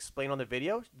 And they explain on the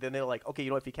video. Then they're like, okay,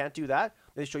 if you can't do that,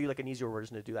 they show you like an easier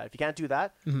version to do that. If you can't do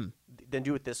that, then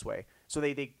do it this way. So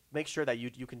they make sure that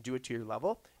you can do it to your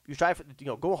level. If you try,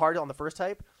 go hard on the first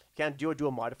type. You can't do it. Do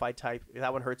a modified type. If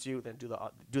that one hurts you, then do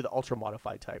the ultra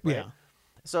modified type. Right? Yeah.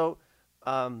 So,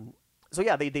 So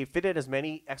yeah, they fit in as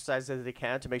many exercises as they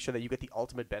can to make sure that you get the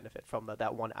ultimate benefit from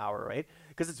that 1 hour, right?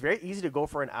 Because it's very easy to go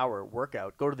for an hour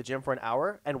workout, go to the gym for an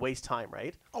hour, and waste time,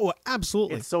 right? Oh,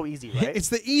 absolutely. It's so easy, right? It's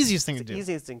the easiest thing to do. It's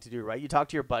the easiest thing to do, right? You talk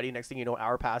to your buddy, next thing you know, an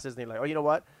hour passes, and you're like, oh, you know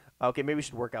what? Okay, maybe we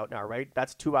should work out now, right?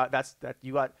 That's 2 hours.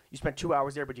 You spent 2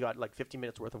 hours there, but you got like 50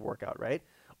 minutes worth of workout, right?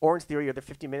 Orange Theory, you're there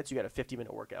 50 minutes, you got a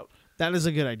 50-minute workout. That is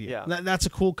a good idea. Yeah. That's a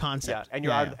cool concept. Yeah,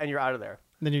 and you're out of there.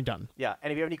 Then you're done. Yeah,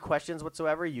 and if you have any questions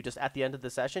whatsoever, you just at the end of the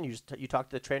session, you talk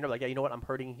to the trainer like, yeah, you know what, I'm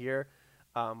hurting here.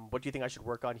 What do you think I should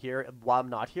work on here while I'm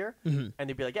not here? And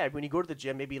they'd be like, yeah, when you go to the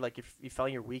gym, maybe like if you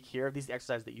felt you're weak here, these are the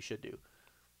exercises that you should do.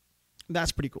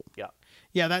 That's pretty cool. Yeah.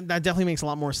 Yeah, that definitely makes a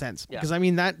lot more sense. Yeah. Because I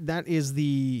mean that is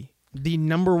the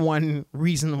number one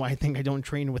reason why I think I don't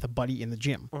train with a buddy in the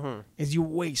gym is you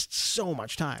waste so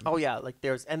much time. Oh yeah, like they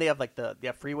have like they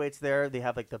have free weights there. They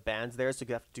have like the bands there, so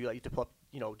you have to do pull up,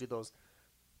 do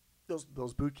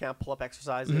those boot camp pull up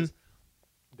exercises.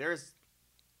 There's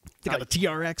they got the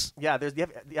TRX. Yeah, they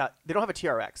don't have a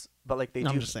TRX, but like they do.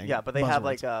 I'm just saying, yeah, but they have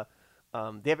like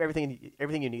buzzwords. they have everything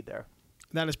you need there.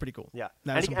 That is pretty cool. Yeah,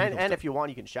 That and, is some pretty cool and stuff. if you want,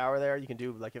 you can shower there. You can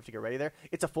do like you have to get ready there.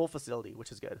 It's a full facility,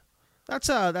 which is good.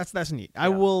 That's neat. I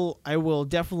will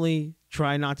definitely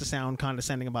try not to sound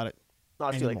condescending about it. No,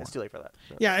 it's too late. Anymore. It's too late for that.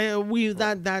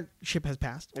 Yeah, that ship has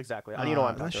passed. Exactly. I don't even know why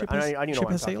I'm that talking. ship I has- don't even know ship why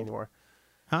I'm has talking sailed? anymore.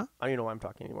 Huh? I don't even know why I'm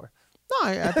talking anymore. No,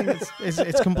 I think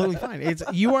it's completely fine. It's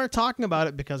you are talking about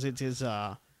it because it is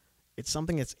it's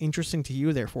something that's interesting to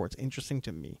you. Therefore, it's interesting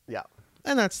to me, Yeah.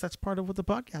 and that's part of what the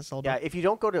podcast is all Yeah. about. If you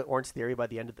don't go to Orange Theory by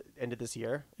the end of this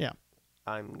year, Yeah,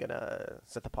 I'm gonna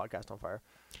set the podcast on fire.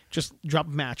 just drop a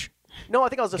match. No, I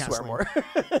think I'll just swear Gasoline.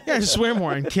 more. Yeah, just swear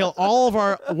more and kill all of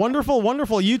our wonderful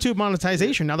YouTube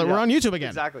monetization. Now that we're Yeah, on YouTube again.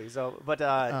 Exactly. So, but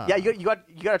yeah, you got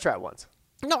to try it once.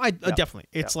 No, definitely.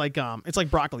 It's like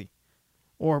broccoli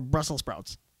or Brussels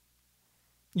sprouts.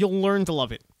 You'll learn to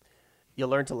love it. You'll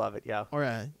learn to love it. Yeah. Or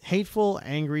a hateful,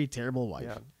 angry, terrible wife.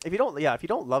 Yeah. If you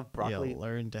don't love broccoli, You'll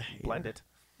learn to hate blend her. it.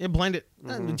 Yeah, blend it.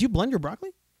 Do you blend your broccoli?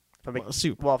 If I'm making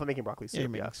soup. Well, if I'm making broccoli Yeah, you're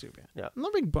soup, making yeah. soup. Yeah. I'm not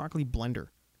a big broccoli blender.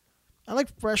 I like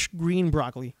fresh green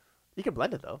broccoli. You can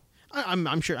blend it though.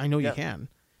 I'm sure I know you Yeah. can,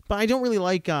 but I don't really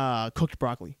like cooked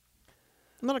broccoli.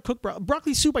 I'm not a cooked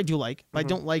broccoli soup. I do like, but I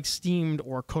don't like steamed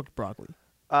or cooked broccoli.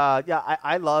 Yeah,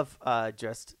 I love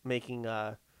just making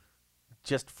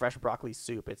just fresh broccoli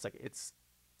soup.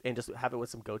 And just have it with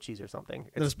some goat cheese or something.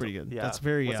 That's pretty good. Yeah. That's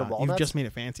very. With some You've walnuts? just made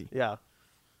it fancy. Yeah.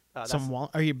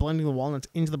 Are you blending the walnuts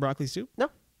into the broccoli soup? No.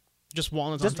 Just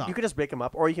walnuts Just on top. you could just break them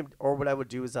up, or what I would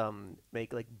do is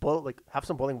make have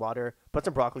some boiling water, put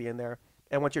some broccoli in there,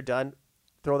 and once you're done,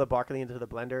 throw the broccoli into the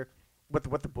blender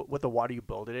with the water you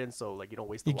boiled it in, so like you don't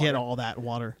waste the You water. get all that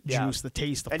water, Yeah. juice, the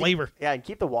taste, the And flavor. and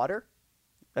keep the water.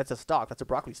 That's a stock. That's a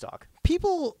broccoli stock.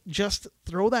 People just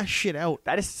throw that shit out,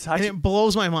 That is such. and it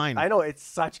blows my mind. I know it's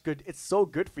such good. It's so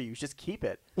good for you. Just keep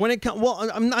it. When it comes,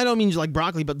 well, I don't mean just like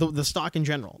broccoli, but the stock in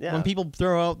general. Yeah. When people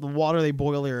throw out the water they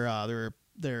boil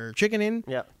their chicken in,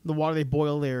 Yeah. the water they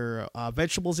boil their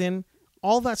vegetables in,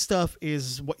 all that stuff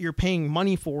is what you're paying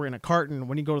money for in a carton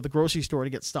when you go to the grocery store to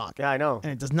get stock. Yeah, I know.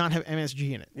 And it does not have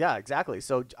MSG in it. Yeah, exactly.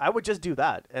 So I would just do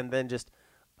that, and then just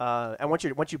and once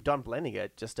you've done blending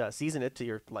it, just season it to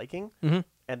your liking, and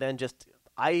then just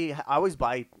I always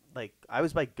buy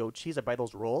goat cheese. I buy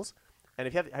those rolls, and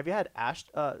if you have you had ashed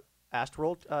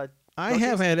rolled? I goat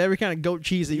have cheese? had every kind of goat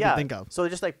cheese that you Yeah. can think of. So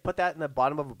just like put that in the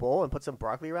bottom of a bowl and put some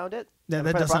broccoli around it. Yeah, and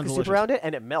that put does the sound broccoli soup delicious. around it,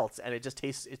 and it melts, and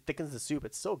it thickens the soup.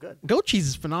 It's so good. Goat cheese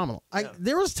is phenomenal. Yeah.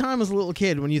 There was time as a little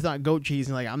kid when you thought goat cheese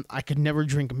and like I could never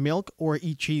drink milk or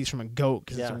eat cheese from a goat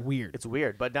because it's weird. It's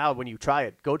weird, but now when you try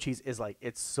it, goat cheese is like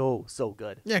it's so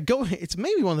good. Yeah, it's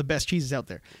maybe one of the best cheeses out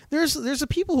there. There's a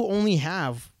people who only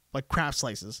have like Kraft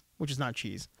slices, which is not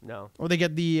cheese, No, or they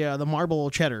get the marble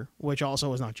cheddar, which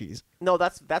also is not cheese. no,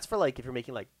 that's for like if you're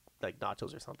making like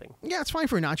nachos or something. Yeah, it's fine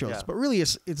for nachos, Yeah. but really,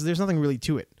 it's there's nothing really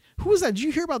to it. Who was that? Did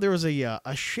you hear about? There was a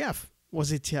chef.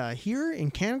 Was it here in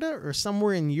Canada or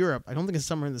somewhere in Europe? I don't think it's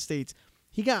somewhere in the States.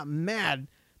 He got mad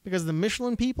because the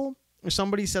Michelin people or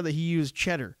somebody said that he used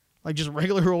cheddar, like just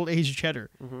regular old aged cheddar,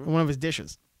 in one of his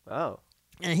dishes. Oh,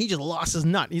 And he just lost his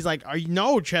nut. He's like,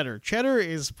 no cheddar. Cheddar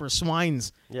is for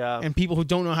swines yeah. and people who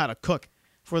don't know how to cook.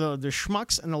 For the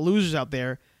schmucks and the losers out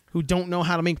there who don't know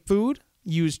how to make food,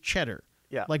 use cheddar.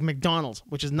 Yeah. Like McDonald's,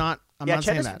 which is not, I'm not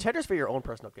saying that. cheddar's for your own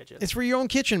personal kitchen. It's for your own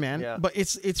kitchen, man. Yeah. But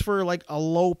it's for like a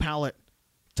low palate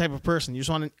type of person. You just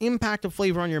want an impact of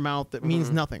flavor on your mouth that means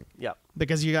nothing. Yeah.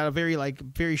 Because you got a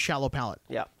very shallow palate.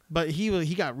 Yeah. But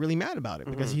he got really mad about it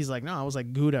because he's like, no, it was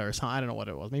like Gouda or something. I don't know what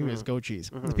it was. Maybe it was goat cheese.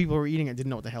 The people who were eating it didn't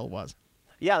know what the hell it was.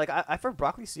 Yeah, like I for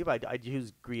broccoli soup, I'd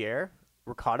use Gruyere,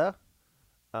 ricotta.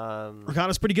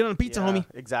 Ricotta's pretty good on pizza, yeah, homie.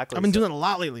 Exactly. I've been doing that a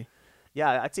lot lately.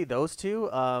 Yeah, I'd say those two.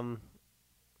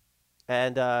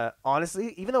 And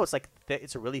honestly, even though it's like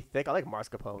it's really thick, I like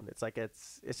mascarpone. It's like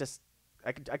it's just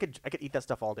I could eat that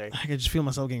stuff all day. I could just feel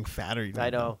myself getting fatter. I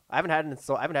know. I haven't had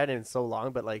it in so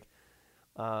long, but like,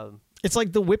 It's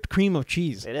like the whipped cream of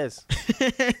cheese. it is.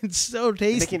 It's so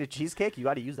tasty. Making a cheesecake, you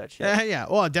got to use that shit. Yeah.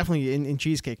 Well, definitely in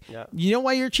cheesecake. Yeah. You know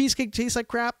why your cheesecake tastes like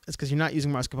crap? It's because you're not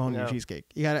using mascarpone in your No. cheesecake.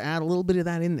 You got to add a little bit of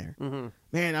that in there. Mm-hmm.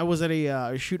 Man, I was at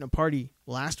a shooting a party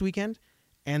last weekend,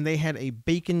 and they had a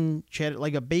bacon cheddar,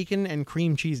 like a bacon and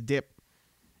cream cheese dip.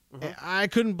 And I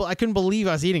couldn't believe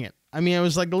I was eating it. I mean, it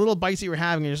was like the little bites that you were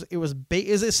having. It was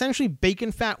essentially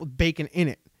bacon fat with bacon in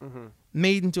it,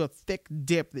 made into a thick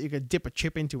dip that you could dip a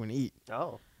chip into and eat.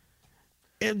 Oh.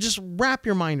 Just wrap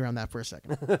your mind around that for a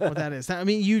second. What that is. I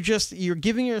mean, you're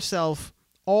giving yourself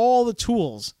all the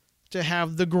tools to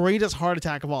have the greatest heart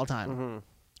attack of all time,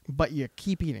 but you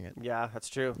keep eating it. Yeah, that's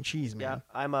true. Cheese, man.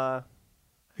 Yeah, I'm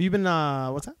You've been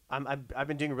what's that? I've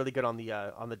been doing really good on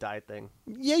the diet thing.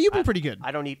 Yeah, you've been pretty good.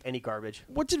 I don't eat any garbage.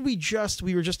 What did we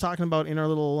were just talking about in our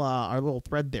little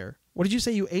thread there? What did you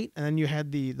say you ate? And then you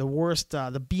had the worst,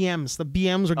 the BMs. The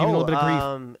BMs were giving a little bit of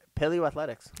grief. Paleo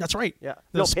athletics. That's right. Yeah.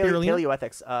 The No, spirulina? paleo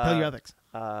ethics. Paleo ethics.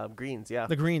 Greens, yeah.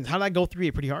 The greens. How did that go through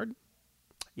you? Pretty hard?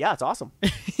 Yeah, it's awesome.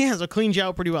 Yeah, so it cleans you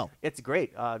out pretty well. It's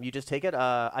great. You just take it.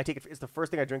 I take it. It's the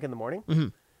first thing I drink in the morning. Mm-hmm.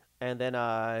 And then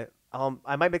I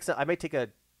might mix it. I might take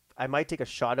a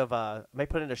shot of I might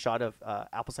put in a shot of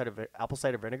apple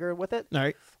cider vinegar with it, All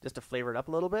right. just to flavor it up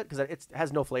a little bit, because it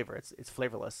has no flavor. It's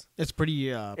flavorless. It's pretty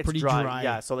It's pretty dry.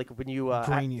 Yeah. So like when you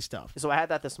grainy stuff. so I had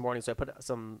that this morning. So I put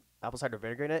some apple cider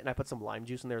vinegar in it, and I put some lime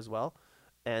juice in there as well,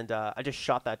 and I just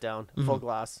shot that down full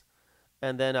glass,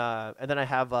 and then I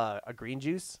have a green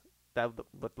juice that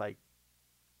with like.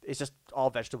 It's just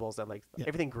all vegetables and like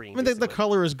everything green. I mean, the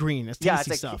color is green. It's tasty it's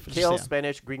like stuff. It's kale, just,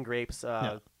 spinach, green grapes,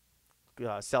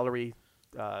 celery,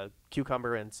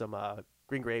 cucumber, and some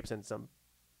green grapes, and some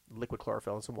liquid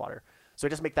chlorophyll and some water. So I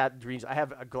just make that green. I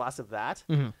have a glass of that,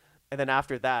 and then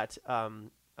after that,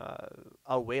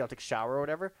 I'll wait. I'll take a shower or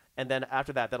whatever, and then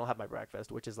after that, then I'll have my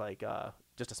breakfast, which is like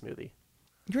just a smoothie.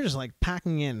 You're just like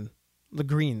packing in the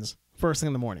greens first thing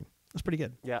in the morning. That's pretty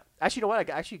good. Yeah, actually, you know what?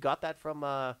 I actually got that from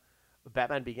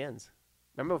Batman Begins.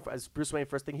 Remember, as Bruce Wayne,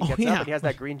 first thing he gets up and he has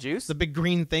that green juice. The big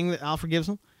green thing that Alfred gives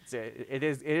him. It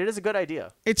is a good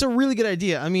idea. It's a really good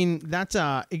idea. I mean, that's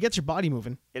it gets your body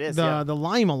moving. It is. The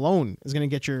lime alone is going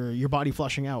to get your body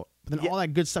flushing out. But then all that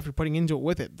good stuff you're putting into it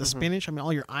with it, the spinach. I mean,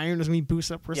 all your iron is going to be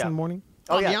boosted up first thing in the morning.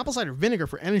 The apple cider vinegar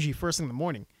for energy first thing in the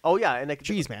morning. Oh yeah, and like,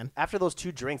 jeez, man. After those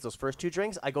first two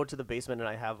drinks, I go to the basement and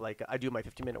I do my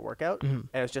 15-minute workout, and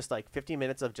it's just like 15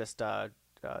 minutes of just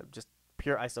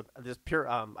pure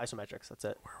isometrics. That's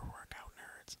it. We're workout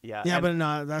nerds. Yeah. Yeah, but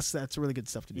no, that's really good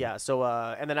stuff to do. Yeah. So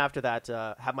and then after that,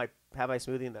 have my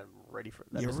smoothie, and then ready for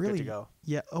that. Good to go.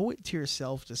 Yeah, owe it to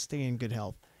yourself to stay in good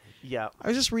health. Yeah. I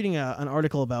was just reading an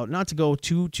article about, not to go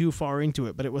too far into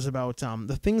it, but it was about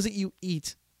the things that you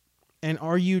eat. And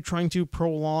are you trying to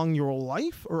prolong your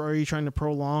life, or are you trying to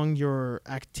prolong your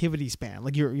activity span,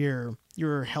 like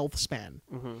your health span?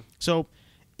 Mm-hmm. So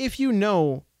if you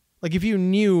knew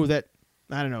that,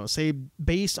 I don't know, say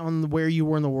based on where you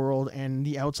were in the world and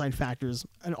the outside factors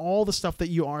and all the stuff that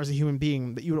you are as a human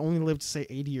being, that you would only live to say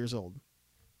 80 years old.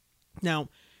 Now,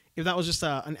 if that was just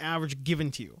an average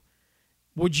given to you,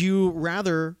 would you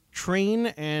rather train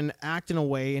and act in a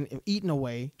way and eat in a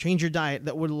way, change your diet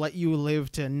that would let you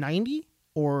live to 90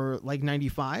 or like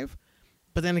 95?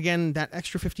 But then again, that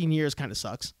extra 15 years kind of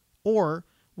sucks. Or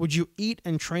would you eat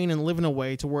and train and live in a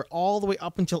way to where all the way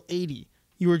up until 80,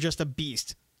 you were just a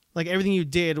beast? Like everything you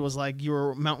did was like you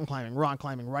were mountain climbing, rock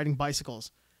climbing, riding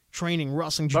bicycles, training,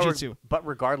 wrestling, jiu-jitsu. But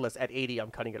regardless, at 80, I'm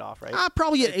cutting it off, right?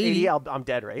 Probably at 80. I'm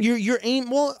dead, right? Your aim,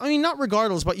 well, I mean, not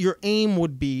regardless, but your aim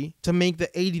would be to make the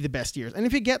 80 the best years. And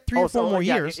if you get 3 or 4 more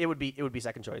years, it would be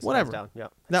second choice. Whatever. Down. Yeah.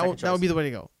 That would be the way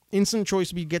to go. Instant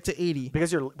choice would be get to 80.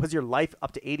 Because your life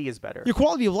up to 80 is better. Your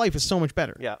quality of life is so much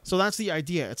better. Yeah. So that's the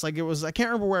idea. It's like I can't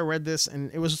remember where I read this,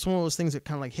 and it was just one of those things that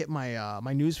kind of like hit my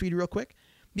my news feed real quick.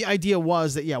 The idea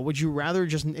was that, would you rather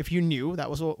just, if you knew that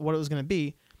was what it was going to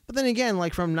be, but then again,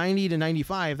 like from 90 to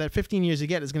 95, that 15 years you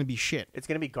get is going to be shit. It's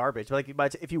going to be garbage.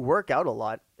 But if you work out a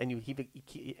lot and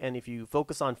if you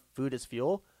focus on food as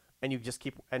fuel, and you just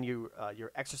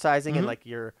you're exercising and like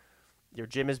your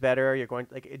gym is better, you're going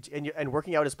and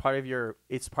working out is part of your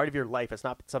life. It's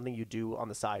not something you do on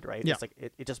the side, right? Yeah. It's like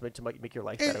it just meant to make your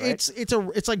life better, right?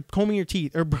 It's like combing your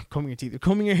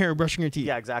hair, brushing your teeth.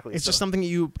 Yeah, exactly. It's just something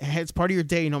it's part of your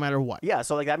day no matter what. Yeah,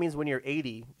 so like that means when you're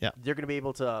 80, Yeah. you're going to be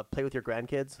able to play with your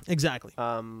grandkids, Exactly.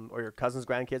 or your cousins'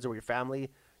 grandkids, or your family.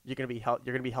 You're gonna be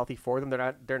healthy for them.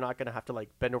 They're not gonna have to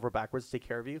like bend over backwards to take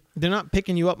care of you. They're not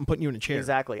picking you up and putting you in a chair.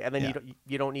 Exactly, and then Yeah.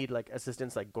 you don't need like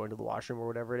assistance like going to the washroom or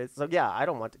whatever it is. So yeah, I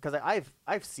don't want to, because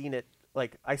I've seen it,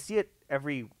 like I see it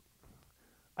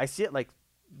like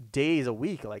days a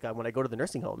week. Like when I go to the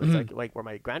nursing home, it's like where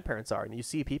my grandparents are, and you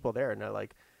see people there, and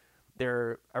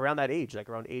they're around that age, like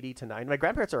around 80 to 90. My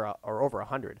grandparents are over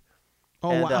 100.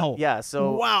 Oh, and, wow. Yeah.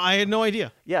 So wow, I had no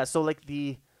idea. yeah. So like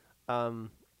the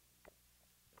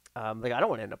like I don't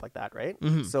want to end up like that, right?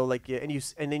 Mm-hmm. So like,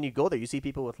 and then you go there, you see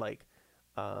people with like,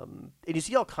 and you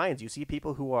see all kinds. You see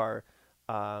people who are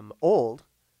old,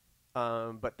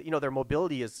 but their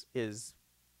mobility is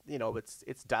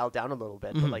it's dialed down a little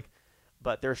bit,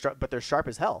 but they're sharp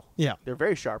as hell. Yeah. They're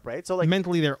very sharp, right? So like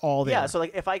Mentally, they're all there. yeah. So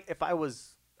like if I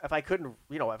couldn't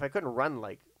run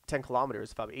like 10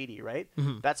 kilometers if I'm 80, right?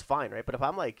 That's fine, right? But if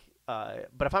I'm like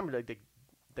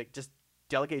just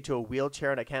delegated to a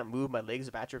wheelchair and I can't move, my legs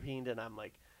have atrophied, and I'm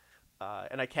like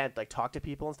and I can't like talk to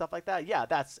people and stuff like that, yeah,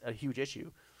 that's a huge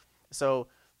issue. So,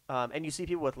 and you see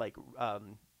people with like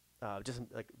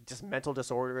just mental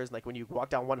disorders. Like when you walk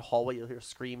down one hallway, you'll hear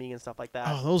screaming and stuff like that.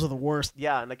 Oh, those are the worst.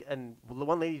 Yeah, and the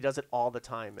one lady does it all the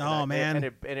time. Man, and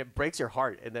it breaks your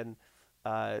heart. And then,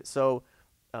 and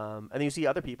then you see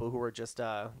other people who are just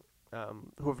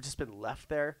who have just been left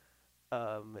there,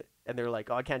 and they're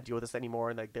like, oh, I can't deal with this anymore,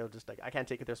 and like they'll just like, I can't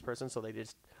take it this person, so they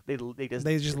just leave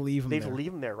them. They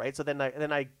leave them there, right? So then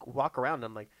I walk around and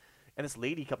I'm like, and this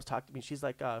lady comes talk to me. She's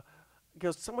like,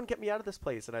 goes, someone get me out of this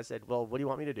place. And I said, well, what do you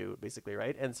want me to do, basically,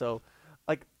 right? And so,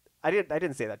 like, I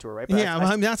didn't say that to her, right? But yeah,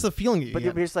 I mean, that's the feeling. But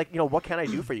you're just like, what can I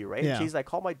do for you, right? Yeah. And she's like,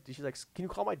 can you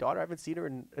call my daughter? I haven't seen her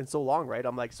in so long, right?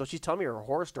 I'm like, so she's telling me her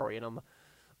horror story, and I'm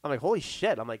like, holy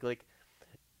shit. I'm like,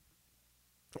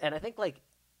 and I think like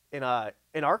in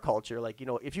our culture, like,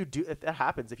 if that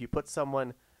happens, if you put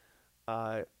someone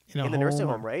in the nursing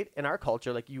home, right? In our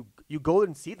culture, like you go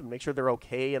and see them, make sure they're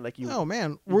okay, and like you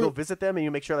go visit them, and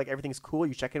you make sure like everything's cool.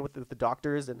 You check in with the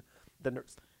doctors and the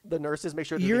nurses, make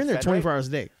sure you're in there 24 right. hours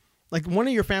a day. Like one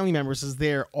of your family members is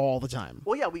there all the time.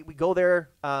 Well, yeah, we go there.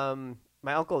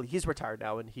 My uncle, he's retired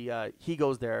now, and he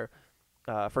goes there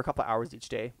for a couple of hours each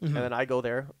day, and then I go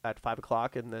there at 5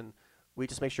 o'clock, and then we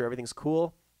just make sure everything's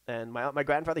cool. And my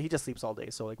grandfather, he just sleeps all day,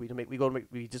 so like we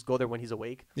just go there when he's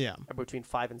awake. Yeah, between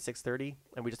 5 and 6:30,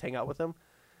 and we just hang out with him.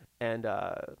 And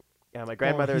yeah, my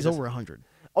grandmother he's over 100.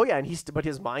 Oh yeah, and but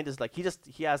his mind is like he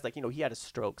has like he had a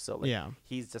stroke, so like yeah,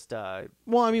 he's just Well,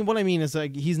 I mean, what I mean is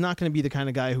like he's not going to be the kind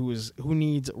of guy who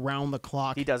needs round the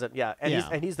clock. He doesn't, yeah,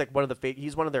 and he's like one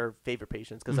of their favorite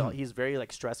patients because he's very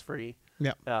like stress free.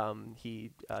 Yeah,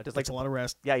 he does like a lot of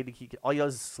rest. Yeah, all he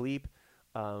does is sleep.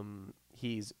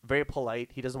 He's very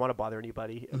polite. He doesn't want to bother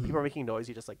anybody. If people are making noise,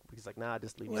 he's like, nah,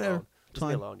 just leave me alone. Just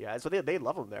leave me alone. Yeah. So they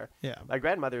love him there. Yeah. My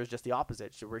grandmother is just the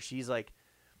opposite, where she's like,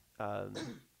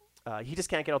 he just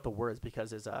can't get out the words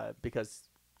because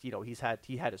he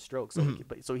had a stroke. So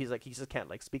so he just can't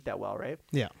like speak that well, right?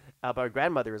 Yeah. But my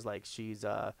grandmother is like, she's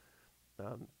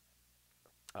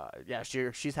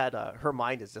she's had her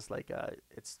mind is just like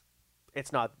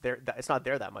it's not there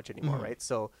that much anymore, right?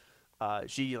 So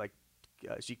she's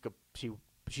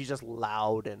just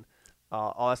loud and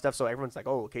all that stuff. So everyone's like,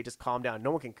 oh, okay, just calm down.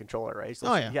 No one can control her, right?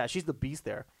 So she's the beast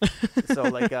there. So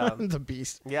like the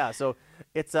beast. Yeah. So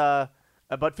it's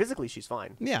but physically she's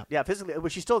fine. Yeah. Yeah. Physically, well,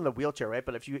 she's still in the wheelchair, right?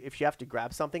 But if you have to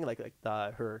grab something like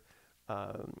her.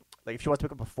 Like if she wants to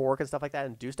pick up a fork and stuff like that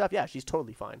and do stuff, yeah, she's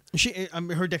totally fine.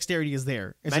 Her dexterity is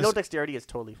there. I know dexterity is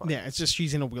totally fine. Yeah, it's just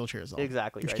she's in a wheelchair as well.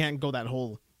 Exactly. She can't go that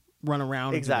whole run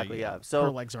around. Exactly. Yeah. So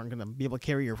her legs aren't going to be able to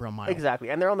carry her for a mile. Exactly,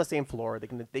 and they're on the same floor.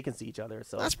 They can see each other.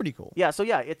 So that's pretty cool. Yeah. So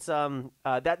yeah, it's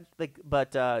that like,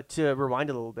 but to rewind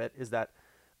a little bit is that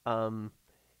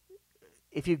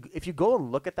if you go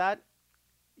and look at that,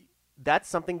 that's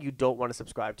something you don't want to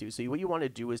subscribe to. So what you want to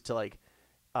do is to like.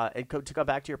 To come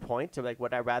back to your point, to like,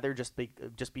 would I rather just be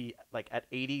like at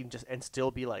 80 and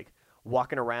still be like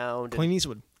walking around? Clint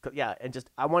Eastwood. Yeah, and just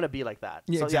I want to be like that.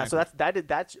 Yeah, so exactly. Yeah, so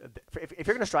that's if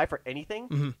you're gonna strive for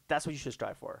anything, that's what you should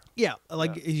strive for. Yeah,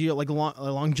 like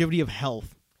longevity of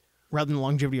health rather than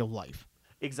longevity of life.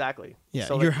 Exactly. Yeah,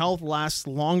 so your health lasts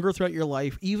longer throughout your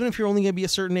life, even if you're only gonna be a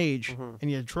certain age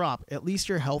and you drop. At least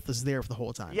your health is there for the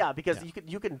whole time. Yeah, because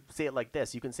you can say it like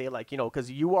this. You can say it like because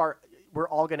we're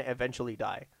all going to eventually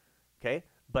die, okay?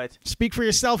 But speak for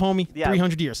yourself, homie. Yeah,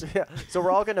 300 years. Yeah. So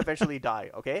we're all going to eventually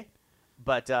die, okay?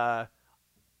 But not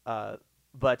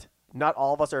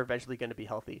all of us are eventually going to be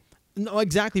healthy. No,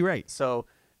 exactly right. So,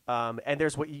 and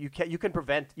there's what you can't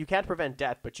prevent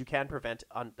death, but you can prevent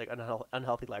an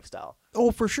unhealthy lifestyle.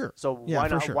 Oh, for sure. So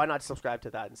why not subscribe to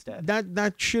that instead?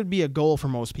 That should be a goal for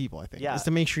most people, I think. Yeah. Is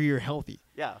to make sure you're healthy.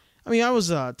 Yeah. I mean, I was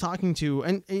talking to,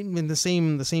 and in the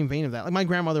same vein of that, like my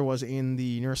grandmother was in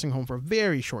the nursing home for a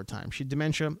very short time. She had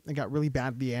dementia. It got really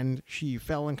bad at the end. She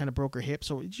fell and kind of broke her hip,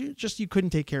 so you couldn't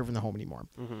take care of her in the home anymore.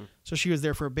 So she was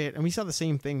there for a bit, and we saw the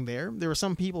same thing there. There were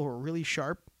some people who were really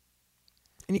sharp,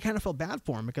 and you kind of felt bad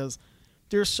for them because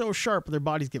they're so sharp, but their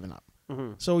body's giving up.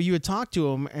 So you would talk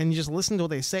to them and you just listen to what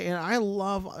they say. And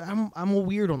I'm a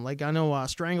weird one. Like I know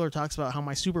Strangler talks about how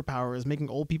my superpower is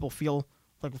making old people feel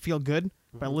good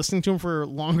by listening to them for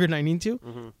longer than I need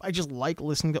to. I just like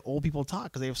listening to old people talk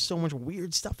because they have so much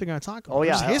weird stuff they're going to talk about. Oh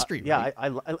yeah, it's history. Yeah,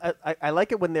 right? I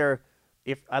like it when they're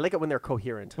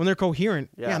coherent. When they're coherent,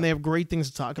 yeah, and they have great things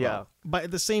to talk about. Yeah. But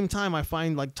at the same time, I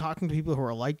find like talking to people who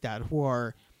are like that, who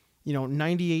are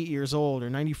 98 years old or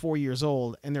 94 years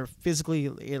old, and they're physically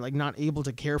like not able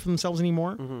to care for themselves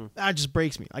anymore. That just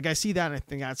breaks me. Like I see that, and I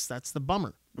think that's the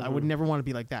bummer. I would never want to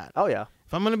be like that. Oh yeah.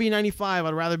 If I'm gonna be 95,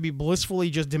 I'd rather be blissfully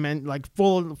just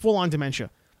full on dementia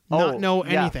not know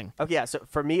yeah. anything. Okay, yeah. So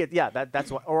for me,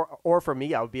 that's what. Or for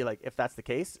me, I would be like, if that's the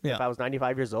case, Yeah. if I was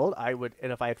 95 years old, I would,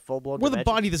 and if I had full blown With a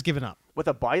dementia, body that's given up. with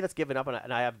a body that's given up,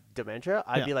 and I have dementia,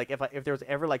 I'd Yeah. be like, if there was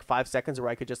ever like 5 seconds where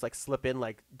I could just like slip in,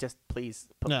 like, just please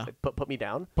Yeah. put me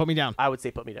down, Put me down. I would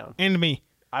say put me down. And me.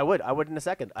 I would in a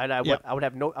second, and I would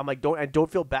have no. I'm like,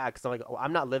 don't feel bad, because I'm like, oh,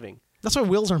 I'm not living. That's why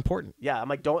wills are important. Yeah, I'm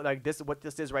like, don't, like, what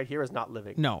this is right here is not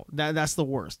living. No, that's the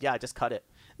worst. Yeah, just cut it.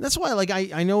 That's why, like,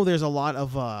 I know there's a lot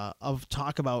of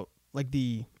talk about like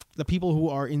the people who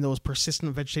are in those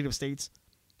persistent vegetative states,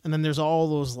 and then there's all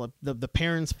those like, the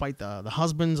parents fight the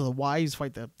husbands or the wives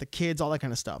fight the kids, all that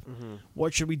kind of stuff.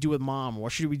 What should we do with mom?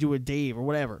 What should we do with Dave or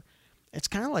whatever? It's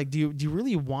kind of like, do you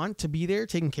really want to be there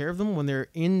taking care of them when they're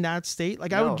in that state?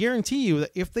 Like, I No. would guarantee you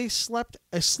that if they slipped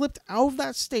out of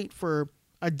that state for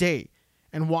a day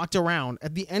and walked around,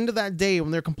 at the end of that day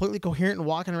when they're completely coherent and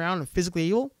walking around and physically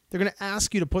able, they're going to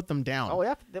ask you to put them down. Oh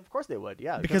yeah, of course they would.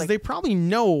 Yeah, Because like, they probably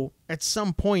know at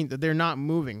some point that they're not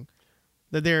moving,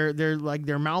 that they're like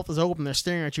their mouth is open, they're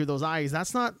staring at you with those eyes.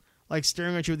 That's not like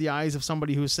staring at you with the eyes of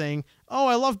somebody who's saying, "Oh,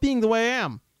 I love being the way I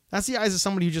am." That's the eyes of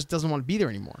somebody who just doesn't want to be there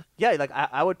anymore. yeah, like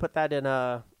I would put that in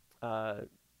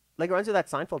like it reminds me of that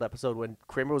Seinfeld episode when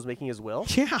Kramer was making his will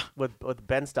Yeah, with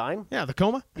Ben Stein. yeah, the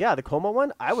coma. Yeah, the coma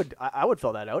one. I would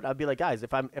fill that out. I'd be like, guys,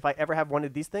 if I ever have one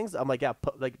of these things, I'm like, yeah,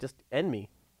 just end me.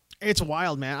 It's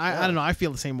wild, man. I Yeah. don't know. I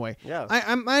feel the same way. Yeah.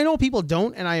 I know people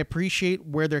don't, and I appreciate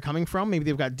where they're coming from. Maybe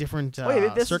they've got different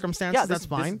circumstances. Yeah, that's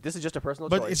fine. This is just a personal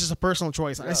But choice. it's just a personal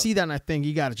choice. I Yeah. see that, and I think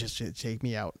you got to just take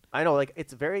me out. I know, like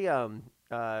it's very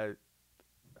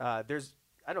there's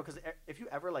I know, because if you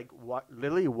ever like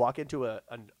literally walk into a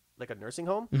nursing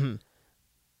home Mm-hmm.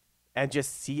 and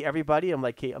just see everybody, I'm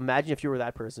like, hey, imagine if you were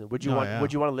that person. Would you Oh, want yeah.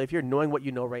 Would you want to live here, knowing what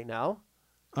you know right now?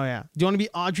 Oh yeah. Do you want to be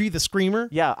Audrey the screamer?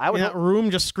 Yeah, I would in that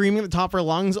room, just screaming at the top of her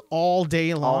lungs all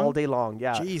day long. all day long.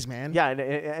 Yeah, Jeez, man. yeah,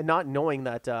 and not knowing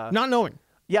that. Not knowing.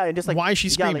 Yeah, and just like Why is she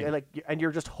screaming? Yeah, like, and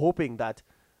you're just hoping that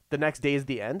the next day is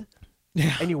the end,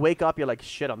 Yeah. and you wake up, you're like,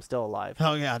 shit, I'm still alive.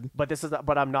 Oh yeah.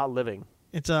 But I'm not living.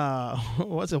 It's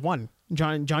what's it? One.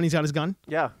 Johnny's got his gun.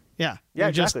 Yeah, Yeah. Yeah,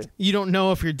 You just exactly. you don't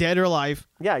know if you're dead or alive.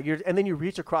 yeah. And then you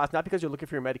reach across, not because you're looking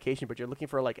for your medication, but you're looking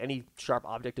for like any sharp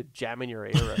object to jam in your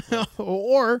ear.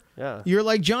 Or Yeah. you're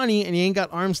like Johnny and you ain't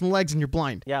got arms and legs and you're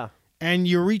blind. Yeah, And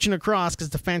you're reaching across because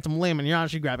it's a phantom limb and you're not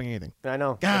actually grabbing anything. I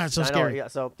know. God, it's so I know, scary. Yeah,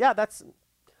 so yeah,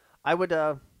 I would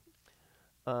yeah,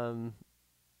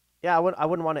 I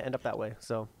wouldn't want to end up that way.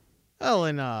 So Well,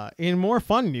 in more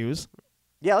fun news,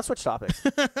 yeah, let's switch topics.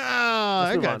 it move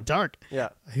got on. dark. Yeah,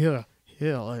 Yeah,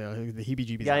 the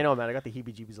heebie-jeebies. yeah, I know, man. I got the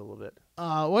heebie-jeebies a little bit.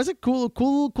 Was it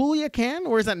Culiacan,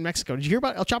 or is that in Mexico? Did you hear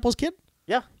about El Chapo's kid?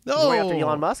 Yeah. No. Going after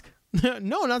Elon Musk.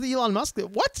 No, not the Elon Musk.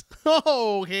 What?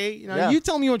 Oh, okay. Now Yeah. you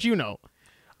tell me what you know.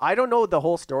 I don't know the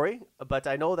whole story, but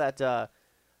I know that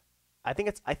I think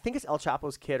it's El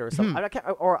Chapo's kid or something.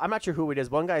 I'm not sure who it is.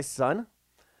 One guy's son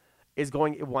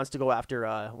wants to go after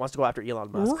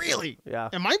Elon Musk. Really? Yeah.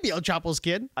 It might be El Chapo's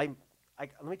kid.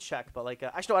 Let me check, but like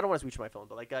actually no, I don't want to reach my phone,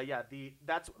 but like yeah,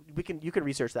 you can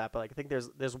research that, but like I think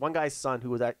there's one guy's son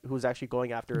who's actually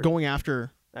going after.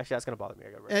 Actually, that's gonna bother me.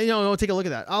 I gotta No, take a look at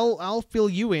that. I'll fill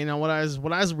you in on what I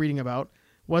was reading about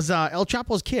was El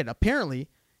Chapo's kid. Apparently,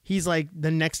 he's like the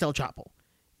next El Chapo.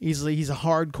 He's a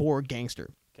hardcore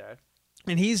gangster, Okay.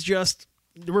 and he's just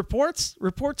the reports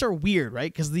are weird,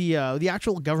 right? Because the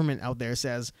actual government out there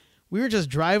says we were just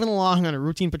driving along on a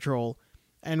routine patrol,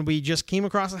 and we just came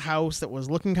across a house that was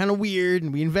looking kind of weird,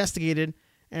 and we investigated,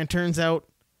 and it turns out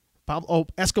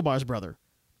Escobar's brother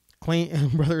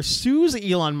sues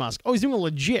Elon Musk. Oh, he's doing a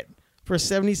legit for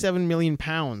 77 million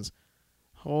pounds.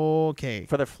 Okay.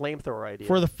 For the flamethrower idea.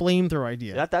 For the flamethrower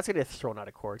idea. That's gonna get thrown out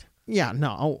of court. Yeah,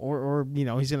 no. Or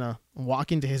he's gonna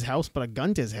walk into his house, put a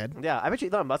gun to his head. Yeah, I bet you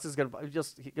Elon Musk is gonna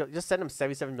just send him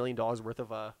 $77 million worth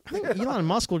of I think Elon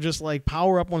Musk will just like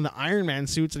power up one of the Iron Man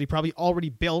suits that he probably already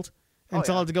built and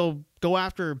tell yeah. him to go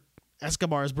after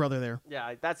Escobar's brother there.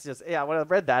 Yeah, that's just when I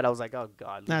read that I was like, oh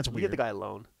god, That's leave weird. the guy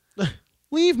alone.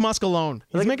 Leave Musk alone.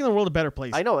 He's Like- making the world a better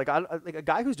place. I know, like a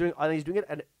guy who's doing it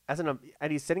and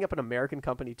he's setting up an American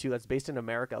company too that's based in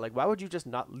America. Like, why would you just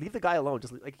not leave the guy alone?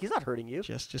 Just like he's not hurting you.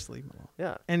 Just leave him alone.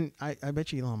 Yeah. And I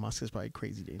bet you Elon Musk is probably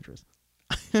crazy dangerous.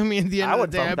 I mean, at the end I of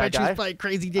would the day, I bump bet that you guy. he's probably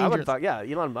crazy I would dangerous. thought, yeah,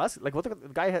 Elon Musk. Like, what the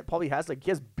guy probably has, like,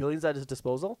 he has billions at his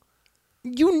disposal.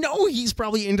 You know he's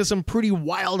probably into some pretty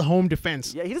wild home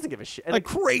defense. Yeah, he doesn't give a shit. And, Like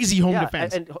crazy home yeah,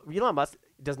 defense. And Elon Musk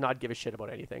does not give a shit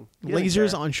about anything. He doesn't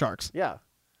Lasers care. on sharks. Yeah,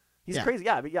 he's Yeah. crazy.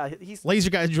 Yeah, but yeah, he's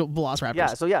Laser guys, velociraptors. yeah.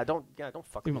 So yeah, don't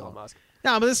fuck with Leave him Elon alone. Musk.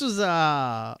 No, but this was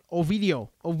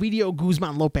Ovidio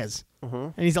Guzman Lopez.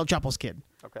 And he's El Chapo's kid.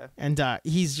 Okay. And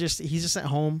he's just at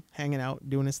home hanging out,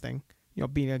 doing his thing,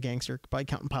 being a gangster, probably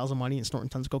counting piles of money and snorting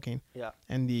tons of cocaine. Yeah.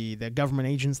 And the government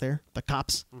agents there, the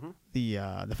cops, the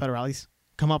federales,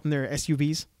 come up in their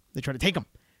SUVs. They try to take him,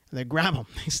 and they grab him.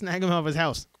 They snag him out of his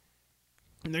house,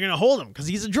 and they're gonna hold him because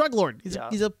he's a drug lord. He's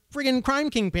a friggin' crime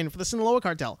kingpin for the Sinaloa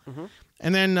cartel.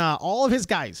 And then all of the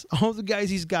guys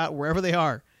he's got wherever they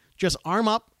are, just arm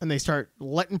up and they start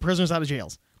letting prisoners out of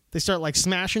jails. They start like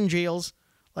smashing jails,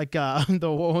 like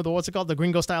the what's it called, the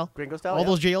Gringo style. All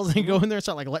those jails. They go in there and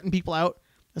start like letting people out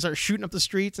and start shooting up the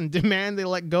streets and demand they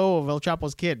let go of El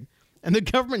Chapo's kid. And the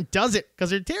government does it because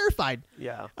they're terrified.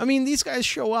 Yeah. I mean, these guys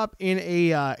show up in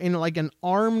in like an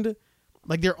armed,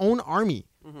 like their own army.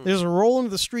 They just roll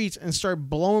into the streets and start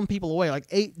blowing people away. Like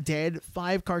 8 dead,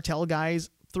 5 cartel guys,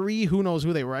 3 who knows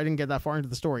who they were. I didn't get that far into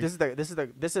the story.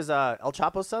 This is El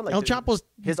Chapo's son. Like El Chapo's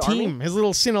his team, army? his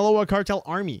little Sinaloa cartel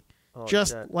army,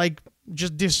 just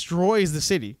destroys the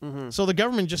city. So the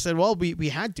government just said, well, we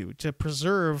had to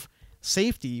preserve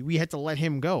safety. We had to let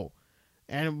him go,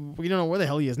 and we don't know where the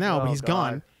hell he is now, but he's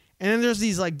gone. And then there's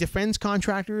these like defense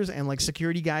contractors and like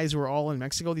security guys who are all in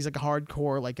Mexico. These like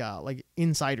hardcore like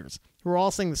insiders who are all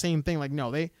saying the same thing. Like,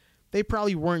 no, they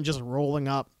probably weren't just rolling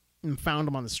up and found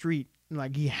him on the street. And,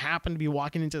 like, he happened to be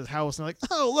walking into his house and they're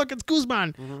like, oh, look, it's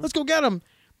Guzman. Let's go get him.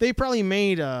 They probably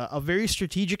made a very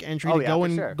strategic entry to go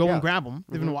and grab him.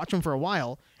 They've been watching him for a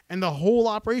while, and the whole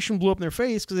operation blew up in their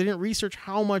face because they didn't research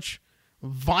how much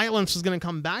violence was going to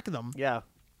come back to them. Yeah.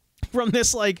 From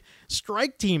this like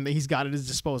strike team that he's got at his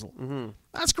disposal.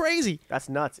 That's crazy. That's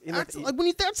nuts. That's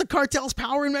the cartel's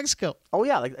power in Mexico. Oh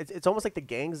yeah, like it's almost like the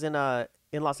gangs in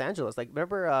Los Angeles. Like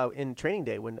remember in Training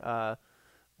Day when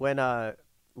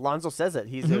Lonzo says it,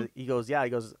 he goes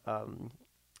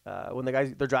when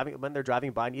they're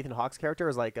driving by, and Ethan Hawke's character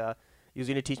is like he was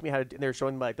going to teach me how to. And they're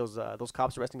showing like those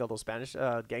cops arresting all those Spanish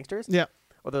gangsters. Yeah.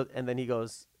 And then he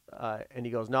goes.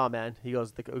 No, man. He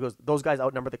goes, those guys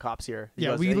outnumber the cops here.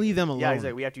 We leave them alone. Yeah, he's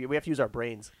like, we have to use our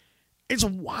brains. It's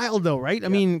wild though, right? I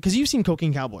mean, because you've seen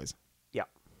Cocaine Cowboys. Yeah.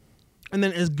 And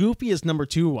then as goofy as number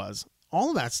 2 was,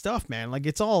 all of that stuff, man. Like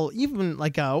it's all even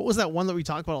like what was that one that we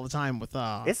talk about all the time with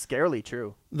It's scarily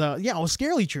true. It was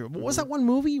scarily true. What was that one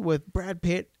movie with Brad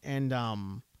Pitt and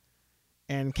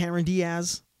Cameron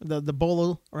Diaz, the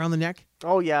bolo around the neck?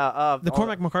 Oh yeah, the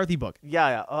Cormac McCarthy book.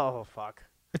 Yeah. Oh fuck.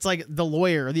 It's like the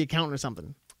lawyer or the accountant or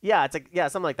something. Yeah, it's like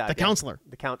something like that. The counselor.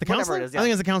 The counselor. It is, yeah. I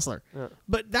think it's the counselor. Yeah.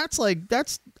 But I think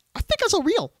that's all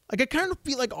real. Like I kind of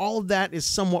feel like all of that is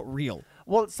somewhat real.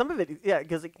 Well, some of it, yeah,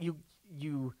 because like,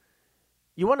 you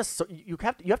have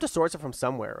to source it from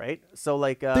somewhere, right? So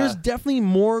like there's definitely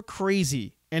more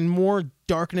crazy and more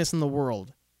darkness in the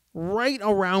world right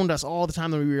around us all the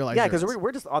time than we realize. Yeah, because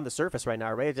we're just on the surface right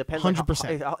now, right? It depends.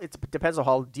 100%. It depends on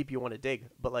how deep you want to dig,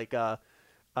 but like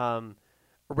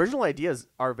original ideas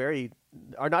are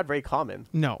not very common.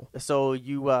 No. So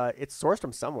it's sourced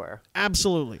from somewhere.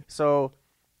 Absolutely. So,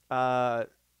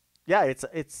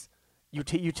 it's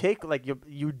you take like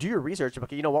you do your research.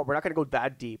 Okay, you know what? We're not going to go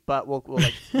that deep, but we'll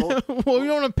we don't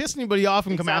want to piss anybody off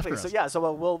and come after us. So yeah,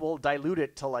 so we'll dilute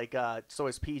it to like so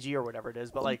it's PG or whatever it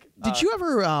is. But like, did you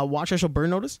ever watch that show Burn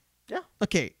Notice? Yeah.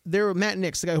 Okay, Matt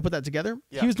Nix, the guy who put that together,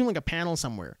 he was doing like a panel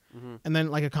somewhere, and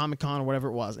then like a Comic-Con or whatever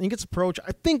it was, and he gets approached.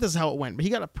 I think this is how it went, but he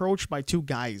got approached by 2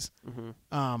 guys,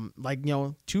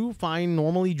 2 fine,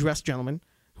 normally dressed gentlemen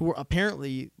who were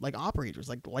apparently like operators,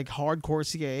 like hardcore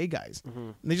CIA guys.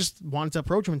 And they just wanted to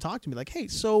approach him and talk to me, like, "Hey,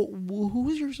 so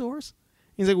who's your source?"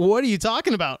 He's like, "What are you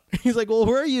talking about?" He's like, "Well,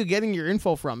 where are you getting your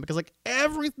info from?" Because like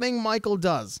everything Michael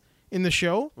does in the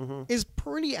show is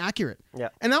pretty accurate. Yeah.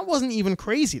 And that wasn't even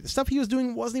crazy. The stuff he was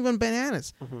doing wasn't even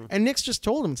bananas. And Nix just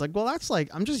told him, it's like, well, that's like,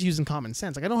 I'm just using common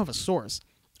sense. Like, I don't have a source.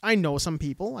 I know some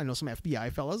people. I know some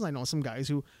FBI fellas. I know some guys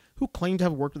who claim to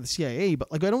have worked with the CIA,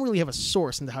 but like, I don't really have a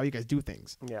source into how you guys do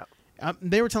things. Yeah.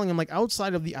 They were telling him, like,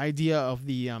 outside of the idea of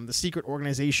the secret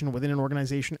organization within an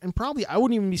organization, and probably I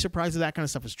wouldn't even be surprised if that kind of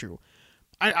stuff is true.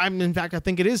 In fact, I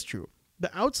think it is true.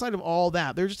 But outside of all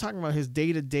that, they're just talking about his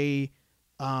day-to-day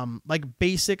like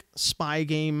basic spy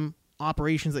game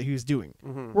operations that he was doing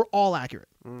were all accurate.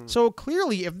 So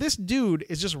clearly, if this dude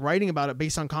is just writing about it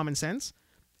based on common sense,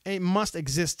 it must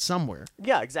exist somewhere.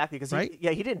 Yeah, exactly. Because right?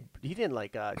 he didn't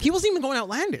like. He wasn't even going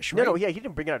outlandish. Right? No, yeah, he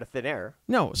didn't bring it out of thin air.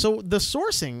 No, so the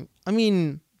sourcing, I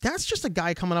mean, that's just a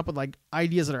guy coming up with like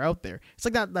ideas that are out there. It's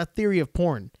like that theory of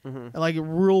porn, like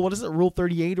Rule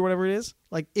 38 or whatever it is.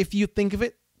 Like if you think of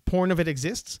it, porn of it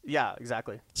exists. Yeah,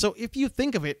 exactly. So if you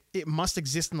think of it, it must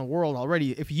exist in the world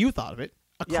already. If you thought of it,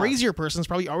 a crazier person's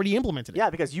probably already implemented it. Yeah,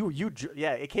 because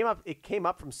it came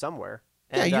up from somewhere,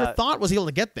 Yeah, And, your thought was able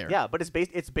to get there. Yeah, but it's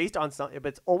based on some. But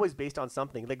it's always based on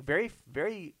something like very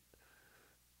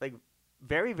like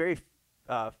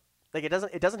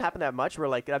it doesn't happen that much. Where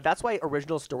like that's why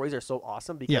original stories are so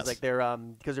awesome because Yes. like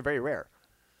they're very rare,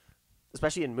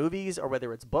 especially in movies or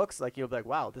whether it's books. Like you'll be like,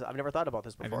 wow, I've never thought about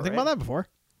this I before. didn't think right? about that before.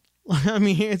 I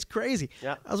mean, it's crazy.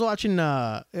 Yeah. I was watching.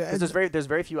 'Cause there's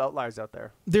very few outliers out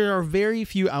there. There are very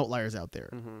few outliers out there,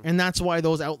 Mm-hmm. and that's why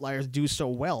those outliers do so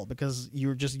well because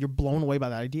you're blown away by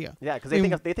that idea. Yeah, because I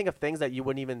mean, they think of things that you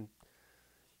wouldn't even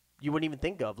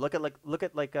think of. Look at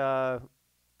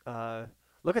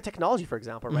technology for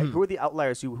example, right? Mhm. Who are the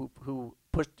outliers who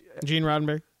pushed Gene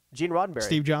Roddenberry, Gene Roddenberry,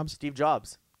 Steve Jobs. Steve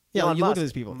Jobs. Yeah, Elon you look Musk, at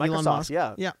these people. Microsoft, Elon Musk.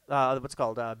 yeah. Yeah. What's it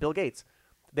called? Bill Gates.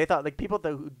 They thought like people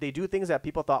that they do things that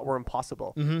people thought were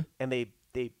impossible, Mhm. and they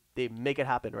make it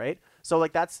happen, right? So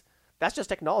like that's just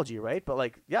technology, right? But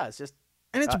like yeah, it's just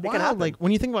And it's it can wild. happen. Like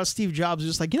when you think about Steve Jobs, it's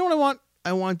just like, you know what I want?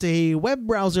 I want a web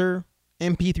browser,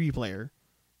 MP3 player,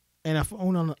 and a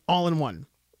phone all in one.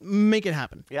 Make it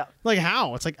happen. yeah, Like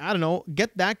how? It's like, I don't know.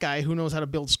 Get that guy who knows how to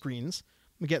build screens.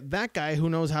 Get that guy who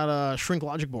knows how to shrink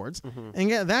logic boards, Mm-hmm. and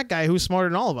get that guy who's smarter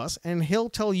than all of us, and he'll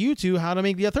tell you two how to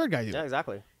make the third guy do yeah, it.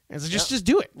 exactly. And so just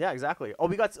do it. Yeah, exactly.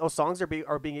 Songs are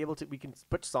being able to. We can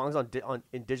put songs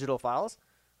in digital files.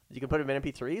 You can put them in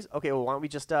MP3s. Okay, well, why don't we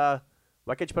just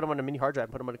why can't you put them on a mini hard drive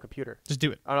and put them on a computer Just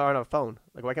do it. on a phone?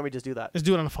 Like, why can't we just do that? Just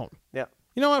do it on a phone. Yeah.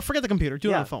 You know what? Forget the computer. Do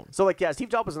it yeah. on a phone. So like, yeah, Steve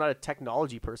Jobs was not a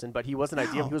technology person, but he was an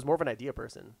idea. No. He was more of an idea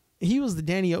person. He was the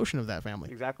Danny Ocean of that family.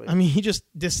 Exactly. I mean, he just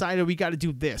decided we got to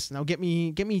do this. Now get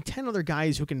me 10 other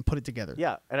guys who can put it together.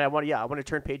 Yeah, and I want to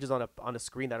turn pages on a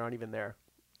screen that aren't even there.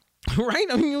 Right?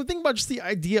 I mean, you think about just the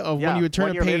idea of Yeah. when you would turn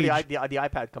a year later, page, the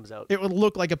iPad comes out. it would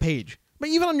look like a page. But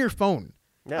even on your phone.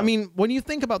 Yeah. I mean, when you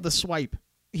think about the swipe,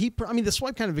 the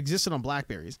swipe kind of existed on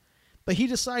Blackberries, but he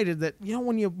decided that,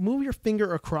 when you move your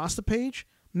finger across the page,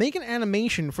 make an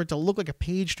animation for it to look like a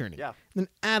page turning. Yeah. Then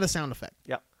add a sound effect.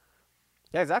 Yeah.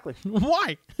 Yeah, exactly.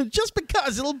 Why? Just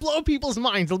because it'll blow people's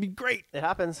minds. It'll be great. It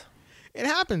happens. It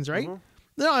happens, right? Mm-hmm.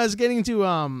 No, I was getting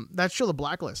to that show, The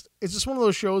Blacklist. It's just one of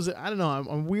those shows that, I don't know,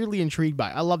 I'm weirdly intrigued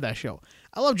by. I love that show.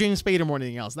 I love James Spader more than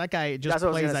anything else. That guy just That's what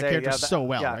I was plays gonna that say, character yeah, so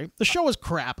well, yeah. right? The show is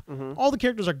crap. All the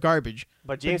characters are garbage.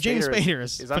 But James Spader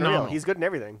is unreal. phenomenal. He's good in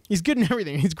everything. He's good in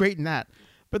everything. He's great in that.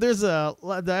 But there's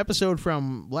the episode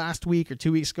from last week or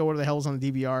 2 weeks ago, whatever the hell is on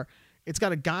the DVR. It's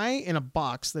got a guy in a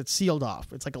box that's sealed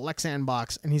off. It's like a Lexan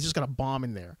box, and he's just got a bomb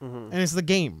in there. And it's the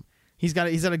game. He's got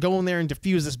to go in there and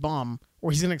defuse this bomb,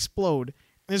 or he's gonna explode.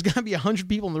 And there's gonna be 100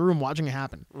 people in the room watching it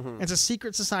happen. It's a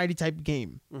secret society type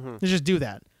game. They just do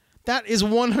that. That is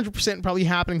 100% probably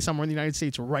happening somewhere in the United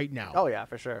States right now. Oh yeah,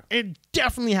 for sure. It's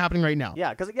definitely happening right now.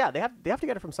 Yeah, because they have to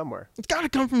get it from somewhere. It's got to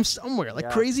come from somewhere. Like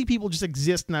Yeah. crazy people just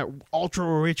exist in that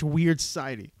ultra rich, weird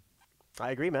society. I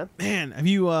agree, man. Man, have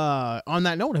you, on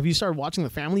that note, have you started watching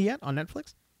The Family yet on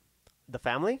Netflix? The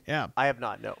Family? Yeah. I have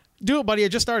not. No. Do it, buddy. I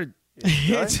just started.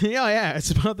 Really?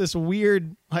 It's about this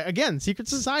weird, again, secret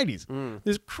societies.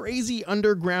 This crazy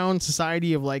underground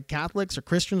society of like Catholics or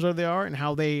Christians, whatever they are, and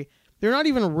how they're not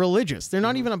even religious. They're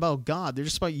not even about God. They're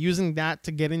just about using that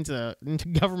to get into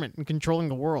government and controlling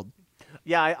the world.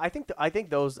 Yeah, I think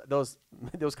those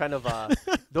kind of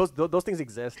those things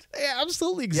exist. They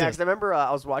absolutely Yeah, exist. because I remember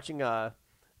I was watching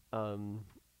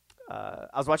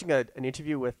an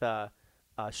interview with Shia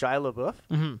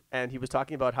LaBeouf, and he was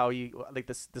talking about how he like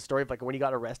the story of like when he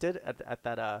got arrested at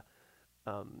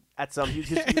some.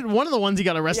 And one of the ones he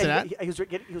got arrested Yeah, at. he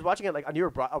was watching it like near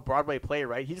a Broadway play,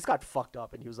 right? He just got fucked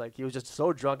up, and he was just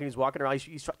so drunk, and he's walking around.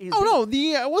 He's Oh no,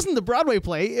 it wasn't the Broadway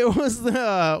play. It was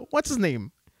the what's his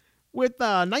name, with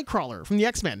Nightcrawler from the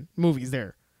X-Men movies.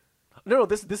 There, no,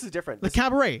 this is different. the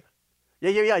Cabaret.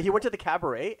 Yeah. He went to the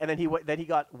cabaret, and then he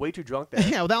got way too drunk there.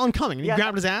 Yeah, with Alan Cumming. And Yeah. he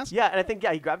grabbed his ass. Yeah, and I think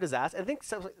he grabbed his ass. And I think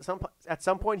at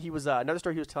some point he was another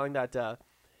story he was telling that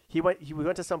we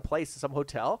went to some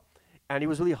hotel, and he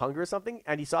was really hungry or something,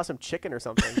 and he saw some chicken or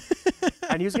something,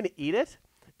 and he was gonna eat it,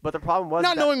 but the problem was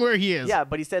Not knowing where he is. Yeah,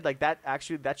 but he said like that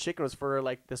chicken was for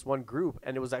like this one group,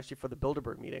 and it was actually for the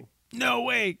Bilderberg meeting. No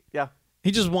way. Yeah, He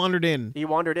just wandered in. he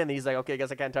wandered in, and he's like, okay, I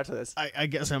guess I can't touch this. I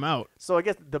guess I'm out. So I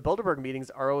guess the Bilderberg meetings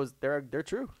are always they're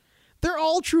true. They're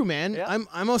all true, man. Yeah.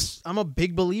 I'm a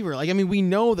big believer. Like, I mean, we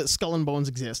know that Skull and Bones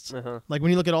exists. Like when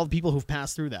you look at all the people who've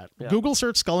passed through that. Yeah. Google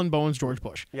search Skull and Bones George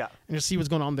Bush. Yeah. And just see what's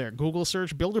going on there. Google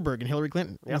search Bilderberg and Hillary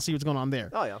Clinton. Yeah. And see what's going on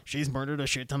there. Oh, yeah. She's murdered a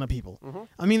shit ton of people.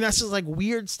 I mean, that's just like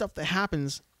weird stuff that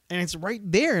happens, and it's right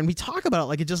there, and we talk about it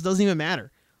like it just doesn't even matter.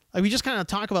 Like we just kind of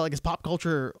talk about it like it's pop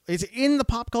culture. It's in the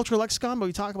pop culture lexicon, but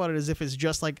we talk about it as if it's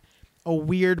just like a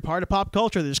weird part of pop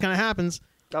culture that just kind of happens.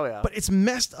 Oh yeah. But it's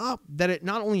messed up that it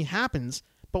not only happens,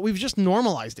 but we've just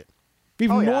normalized it.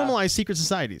 We've Oh, yeah. normalized secret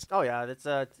societies. Oh yeah,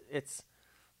 it's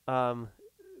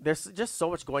there's just so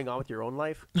much going on with your own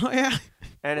life, Oh yeah,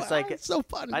 and it's Wow, like it's so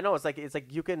fun. I know it's like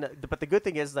you can, but the good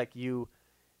thing is like you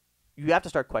have to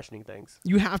start questioning things.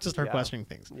 You have to start Yeah. questioning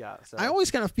things. Yeah, so I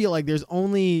always kind of feel like it's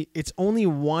only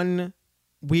one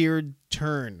weird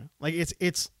turn. Like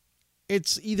it's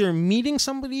either meeting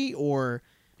somebody or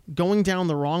going down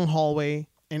the wrong hallway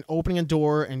and opening a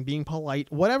door and being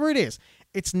polite, whatever it is.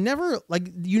 It's never like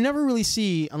you never really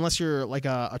see, unless you're like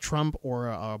a Trump or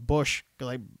a Bush.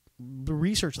 Like the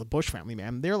research of the Bush family,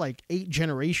 man, they're like 8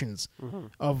 generations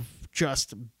of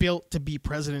just built to be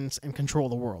presidents and control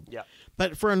the world. yeah.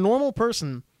 But for a normal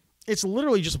person, it's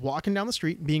literally just walking down the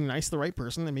street, being nice to the right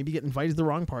person, and maybe get invited to the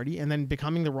wrong party, and then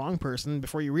becoming the wrong person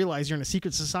before you realize you're in a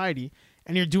secret society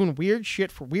and you're doing weird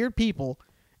shit for weird people,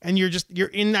 and you're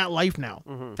in that life now.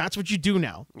 That's what you do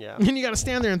now. Yeah. And you got to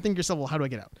stand there and think to yourself, well, how do I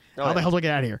get out? Oh, How the yeah. hell do I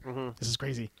get out of here? This is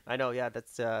crazy. I know. Yeah,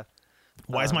 that's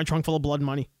Why is my trunk full of blood and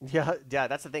money? yeah.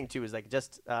 That's the thing too. Is like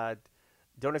just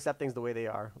don't accept things the way they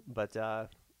are, but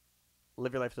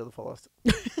live your life to the fullest.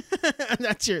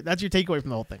 That's your takeaway from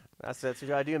the whole thing. That's what you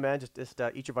gotta do, man. Just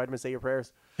eat your vitamins, say your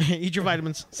prayers. Eat your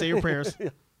vitamins, say your prayers.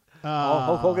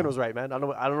 Hulk Hogan was right, man. I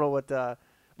don't know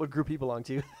what group he belonged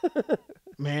to.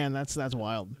 Man, that's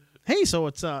wild. Hey, so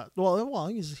it's well,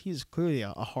 he's clearly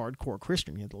a hardcore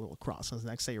Christian. He had the little cross on his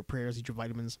neck. Say your prayers, eat your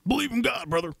vitamins, believe in God,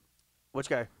 brother. Which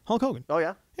guy? Hulk Hogan. Oh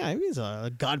yeah, Yeah, he's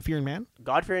a God-fearing man.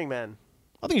 God-fearing man.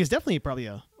 I think he's definitely probably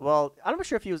a. Well, I'm not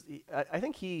sure if he was. I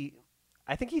think he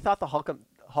thought the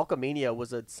Hulkamania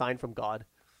was a sign from God.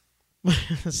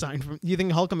 sign from. You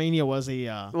think Hulkamania was a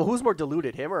Well, who's more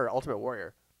deluded, him or Ultimate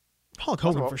Warrior? Hulk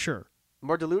Hogan Well- for sure?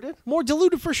 More deluded? More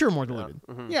diluted for sure. More diluted.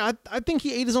 Yeah, I think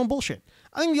he ate his own bullshit.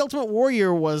 I think the Ultimate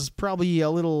Warrior was probably a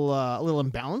little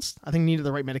imbalanced. I think he needed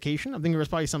the right medication. I think there was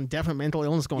probably some definite mental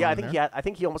illness going Yeah, on. I think there. he had. I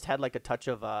think he almost had like a touch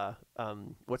of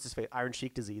what's his face, Iron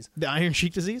Sheik disease. The Iron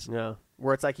Sheik disease. Yeah,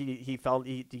 where it's like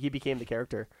he became the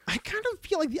character. I kind of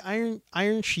feel like the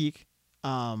Iron Sheik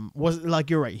was like,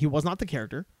 you're right. He was not the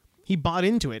character. He bought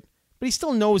into it, but he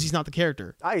still knows he's not the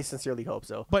character. I sincerely hope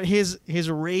so. But his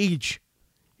rage,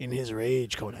 in his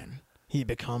rage, Conan, he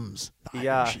becomes the Iron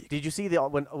Yeah. Sheik. Did you see the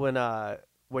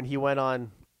when he went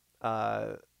on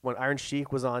when Iron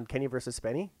Sheik was on Kenny versus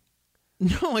Spenny?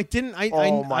 No, I didn't.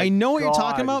 Oh my I know what you're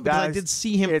talking God, about because I that did is-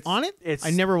 see him on it. it's- I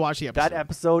never watched the episode. That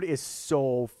episode is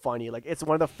so funny. Like it's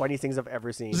one of the funniest things I've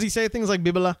ever seen. Does he say things like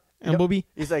Bibala and Yep. Booby?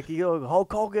 He's like,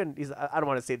 Hulk Hogan. I don't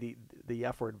want to say the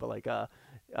F word, but like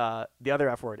the other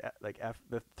F word, like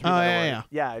the three. Oh, letter yeah, word.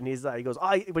 Yeah. And he's he goes,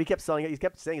 but he kept selling it. He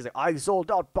kept saying, he's like, I sold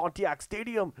out Pontiac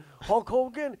Stadium, Hulk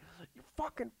Hogan. You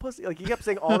fucking pussy. Like he kept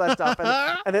saying all that stuff,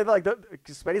 and then like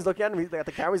Spenny's looking at him. He's like at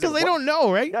the camera. Because Because they don't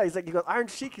know, right? Yeah, he goes, Iron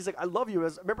Sheik. He's like, I love you.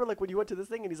 Remember like when you went to this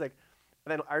thing, and he's like,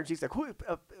 and then Iron Sheik's like, who?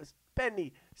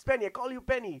 Spenny, I call you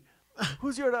Benny.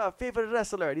 Who's your favorite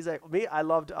wrestler? And he's like, me, I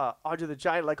loved Andre the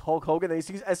Giant, like Hulk Hogan. And as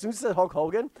soon as he said Hulk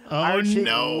Hogan, Iron Sheik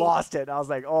no. lost it. I was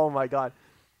like, oh my God.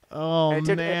 Oh, And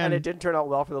man. it didn't turn out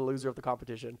well for the loser of the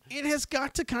competition. It has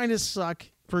got to kind of suck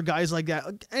for guys like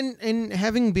that. And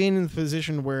having been in the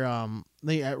position where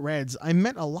they at Reds, I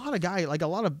met a lot of guys, like a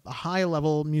lot of high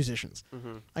level musicians.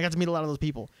 I got to meet a lot of those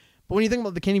people. But when you think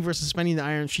about the Kenny versus Spenny and the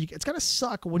Iron Sheik, it's gotta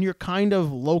suck when you're kind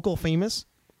of local famous,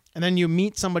 and then you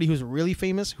meet somebody who's really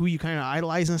famous, who you kind of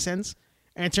idolize in a sense,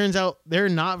 and it turns out they're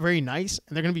not very nice,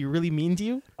 and they're gonna be really mean to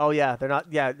you. Oh yeah, they're not.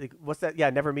 Yeah, like, what's that? Yeah,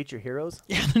 never meet your heroes.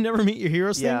 Yeah, they never meet your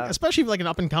heroes Yeah. thing, especially if like an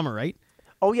up and comer, right?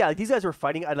 Oh yeah, like, these guys were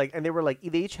fighting. And they were like,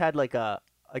 they each had like a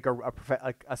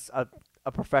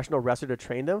professional wrestler to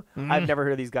train them. I've never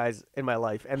heard of these guys in my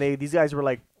life, and these guys were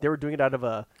like, they were doing it out of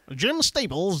a. Jim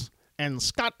Staples and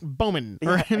Scott Bowman.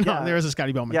 Yeah, no, yeah. there is a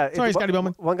Scotty Bowman. Yeah, Sorry, Scotty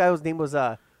Bowman. One guy whose name was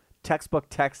Textbook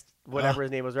Text, whatever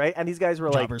his name was, right? And these guys were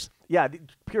Jobbers. like, yeah,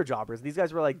 pure jobbers. These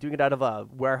guys were like doing it out of a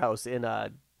warehouse in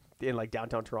like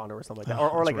downtown Toronto or something like that, or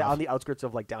that's like rough. on the outskirts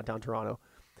of like downtown Toronto.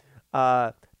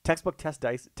 Textbook Tex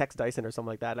Dyson or something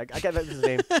like that. Like I can't remember his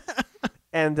name.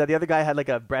 And the other guy had like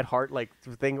a Bret Hart like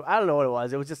thing. I don't know what it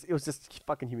was. It was just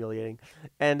fucking humiliating.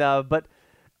 And but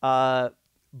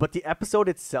the episode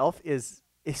itself is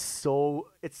so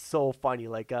funny.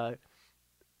 Like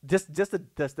just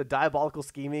the diabolical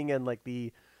scheming and like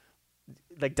the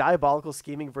diabolical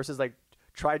scheming versus like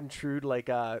tried and true like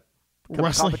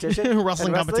Wrestling- competition. wrestling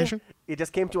And competition. It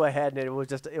just came to a head, and it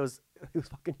was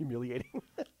fucking humiliating.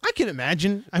 I can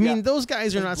imagine. I mean, Yeah. those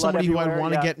guys are There's not blood somebody who I'd everywhere,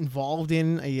 want to yeah. get involved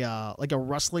in a like a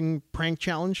wrestling prank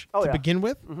challenge Oh, to yeah. begin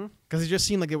with, because it just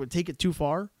seemed like it would take it too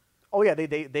far. Oh yeah,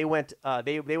 they went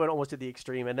almost to the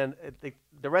extreme, and then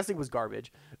the wrestling was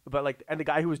garbage. But like, and the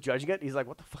guy who was judging it, he's like,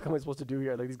 "What the fuck am I supposed to do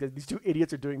here? Like these two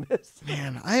idiots are doing this."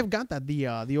 Man, I have got that the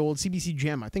old CBC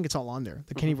Gem. I think it's all on there.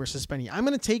 The Kenny versus Spenny. I'm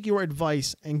gonna take your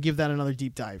advice and give that another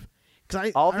deep dive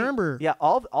because I remember. Yeah,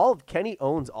 all of Kenny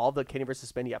owns all the Kenny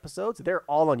versus Spenny episodes. They're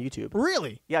all on YouTube.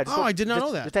 Really? Yeah. I did not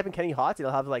know that. Just type in Kenny Hotz,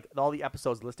 it'll have like all the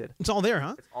episodes listed. It's all there,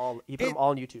 huh? It's all he put them all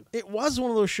on YouTube. It was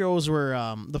one of those shows where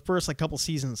the first like couple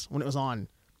seasons when it was on,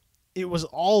 it was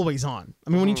always on. I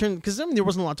mean, when you turn, because there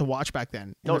wasn't a lot to watch back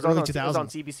then. No, in the early 2000s. It was on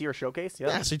CBC or Showcase. Yeah.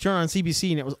 Yeah, so you turn on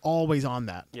CBC and it was always on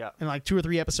that. Yeah. And like 2 or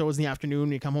 3 episodes in the afternoon,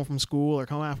 when you come home from school or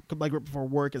come after, like right before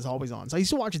work, is always on. So I used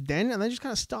to watch it then, and then just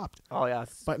kind of stopped. Oh yeah.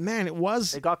 But man,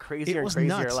 it got crazier and was crazier.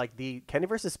 nuts. Like the Kenny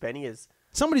versus Spenny is.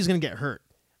 Somebody's gonna get hurt.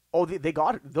 Oh,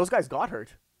 those guys got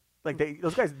hurt. Like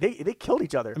those guys they killed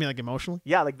each other. I mean, like emotionally.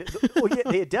 Yeah, like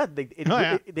they did.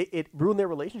 It ruined their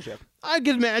relationship. I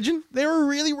could imagine they were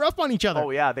really rough on each other. Oh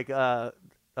yeah,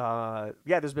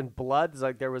 there's been blood.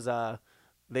 Like there was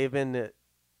they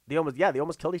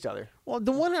almost killed each other. Well,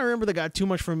 the one I remember that got too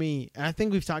much for me, and I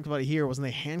think we've talked about it here, was when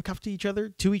they handcuffed to each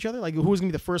other, like who was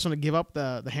gonna be the first one to give up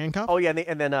the handcuff? Oh yeah,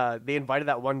 and then they invited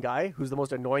that one guy who's the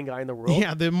most annoying guy in the world.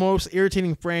 Yeah, the most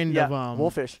irritating friend of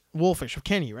Wolfish of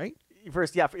Kenny, right?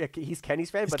 First, he's Kenny's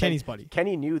fan, but Kenny's buddy.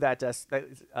 Kenny knew that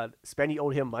Spenny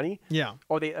owed him money. Yeah.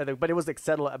 Or but it was like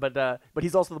settled. But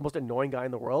he's also the most annoying guy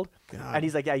in the world. God. And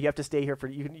he's like, yeah, you have to stay here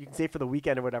you can stay for the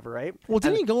weekend or whatever, right? Well,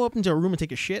 didn't he go up into a room and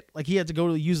take a shit? Like he had to go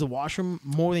to use the washroom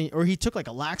or he took like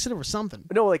a laxative or something.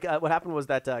 No, like what happened was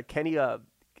that Kenny,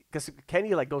 because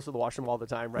Kenny like goes to the washroom all the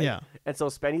time, right? Yeah. And so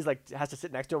Spenny's like has to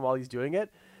sit next to him while he's doing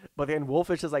it, but then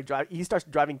Wolfish is like he starts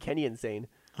driving Kenny insane.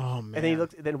 Oh man. And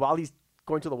then while he's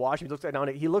going to the washroom,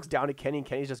 he looks down at Kenny, and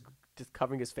Kenny's just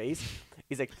covering his face.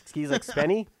 He's like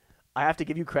Spenny, I have to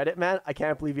give you credit, man. I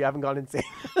can't believe you haven't gone insane.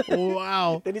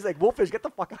 Wow. Then he's like, Wolfish, get the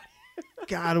fuck out of here.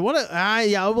 God, what a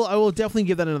I will definitely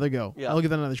give that another go. Yeah. I'll give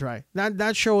that another try.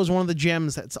 That show is one of the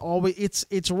gems that's always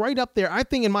it's right up there. I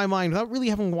think in my mind, without really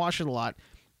having watched it a lot,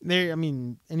 I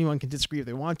mean, anyone can disagree if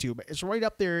they want to, but it's right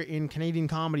up there in Canadian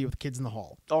comedy with Kids in the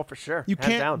Hall. Oh, for sure. You Hands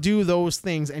can't down. do those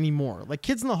things anymore. Like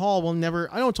Kids in the Hall will never.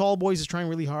 I know Tall Boys is trying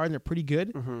really hard and they're pretty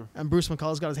good, and Bruce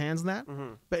McCullough's got his hands in that.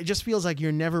 But it just feels like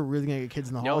you're never really gonna get Kids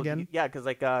in the Hall again. Yeah, because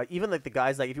like even like the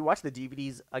guys, like if you watch the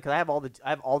DVDs, because I have all the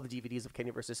DVDs of Kenny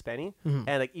versus Spenny, and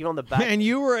like even on the back, And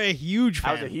you were a huge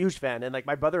fan. I was a huge fan, and like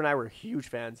my brother and I were huge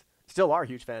fans, still are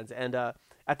huge fans, and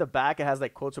at the back it has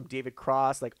like quotes from David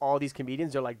Cross, like all these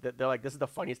comedians. They're like this is the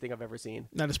funniest thing I've ever seen.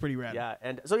 That is pretty rad. Yeah,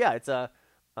 and so yeah, it's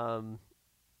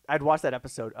I'd watch that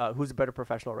episode. Who's a better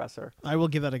professional wrestler? I will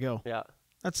give that a go. Yeah,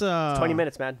 That's 20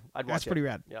 minutes, man. I'd watch That's pretty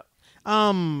rad. Yeah.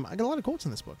 I got a lot of quotes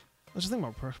in this book. Let's just think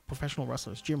about professional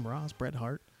wrestlers: Jim Ross, Bret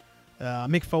Hart,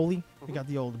 Mick Foley. We got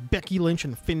the old Becky Lynch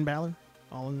and Finn Balor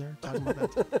all in there talking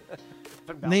about that.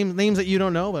 Names that you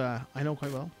don't know, but I know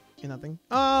quite well. In that thing,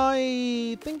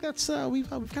 I think that's we've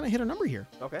kind of hit a number here.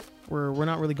 Okay. We're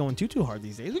not really going too hard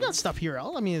these days. We got stuff here,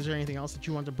 Al. I mean, is there anything else that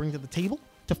you want to bring to the table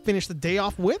to finish the day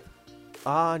off with?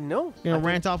 No. You know,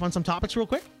 rant off on some topics real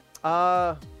quick.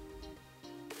 Oh,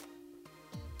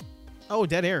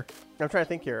 dead air. I'm trying to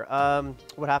think here.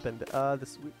 What happened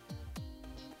this week?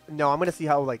 No, I'm gonna see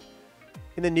how like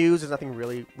in the news. There's nothing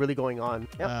really going on.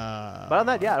 Yep. But on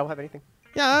that, yeah, I don't have anything.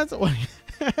 Yeah, that's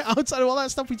outside of all that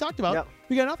stuff we talked about. Yep.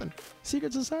 We got nothing.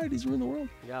 Secret societies ruin the world.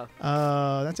 Yeah.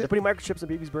 That's They're it. putting microchips in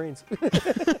babies' brains.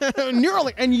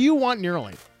 Neuralink, and you want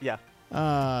Neuralink. Yeah.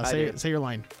 Say your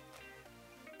line.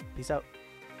 Peace out.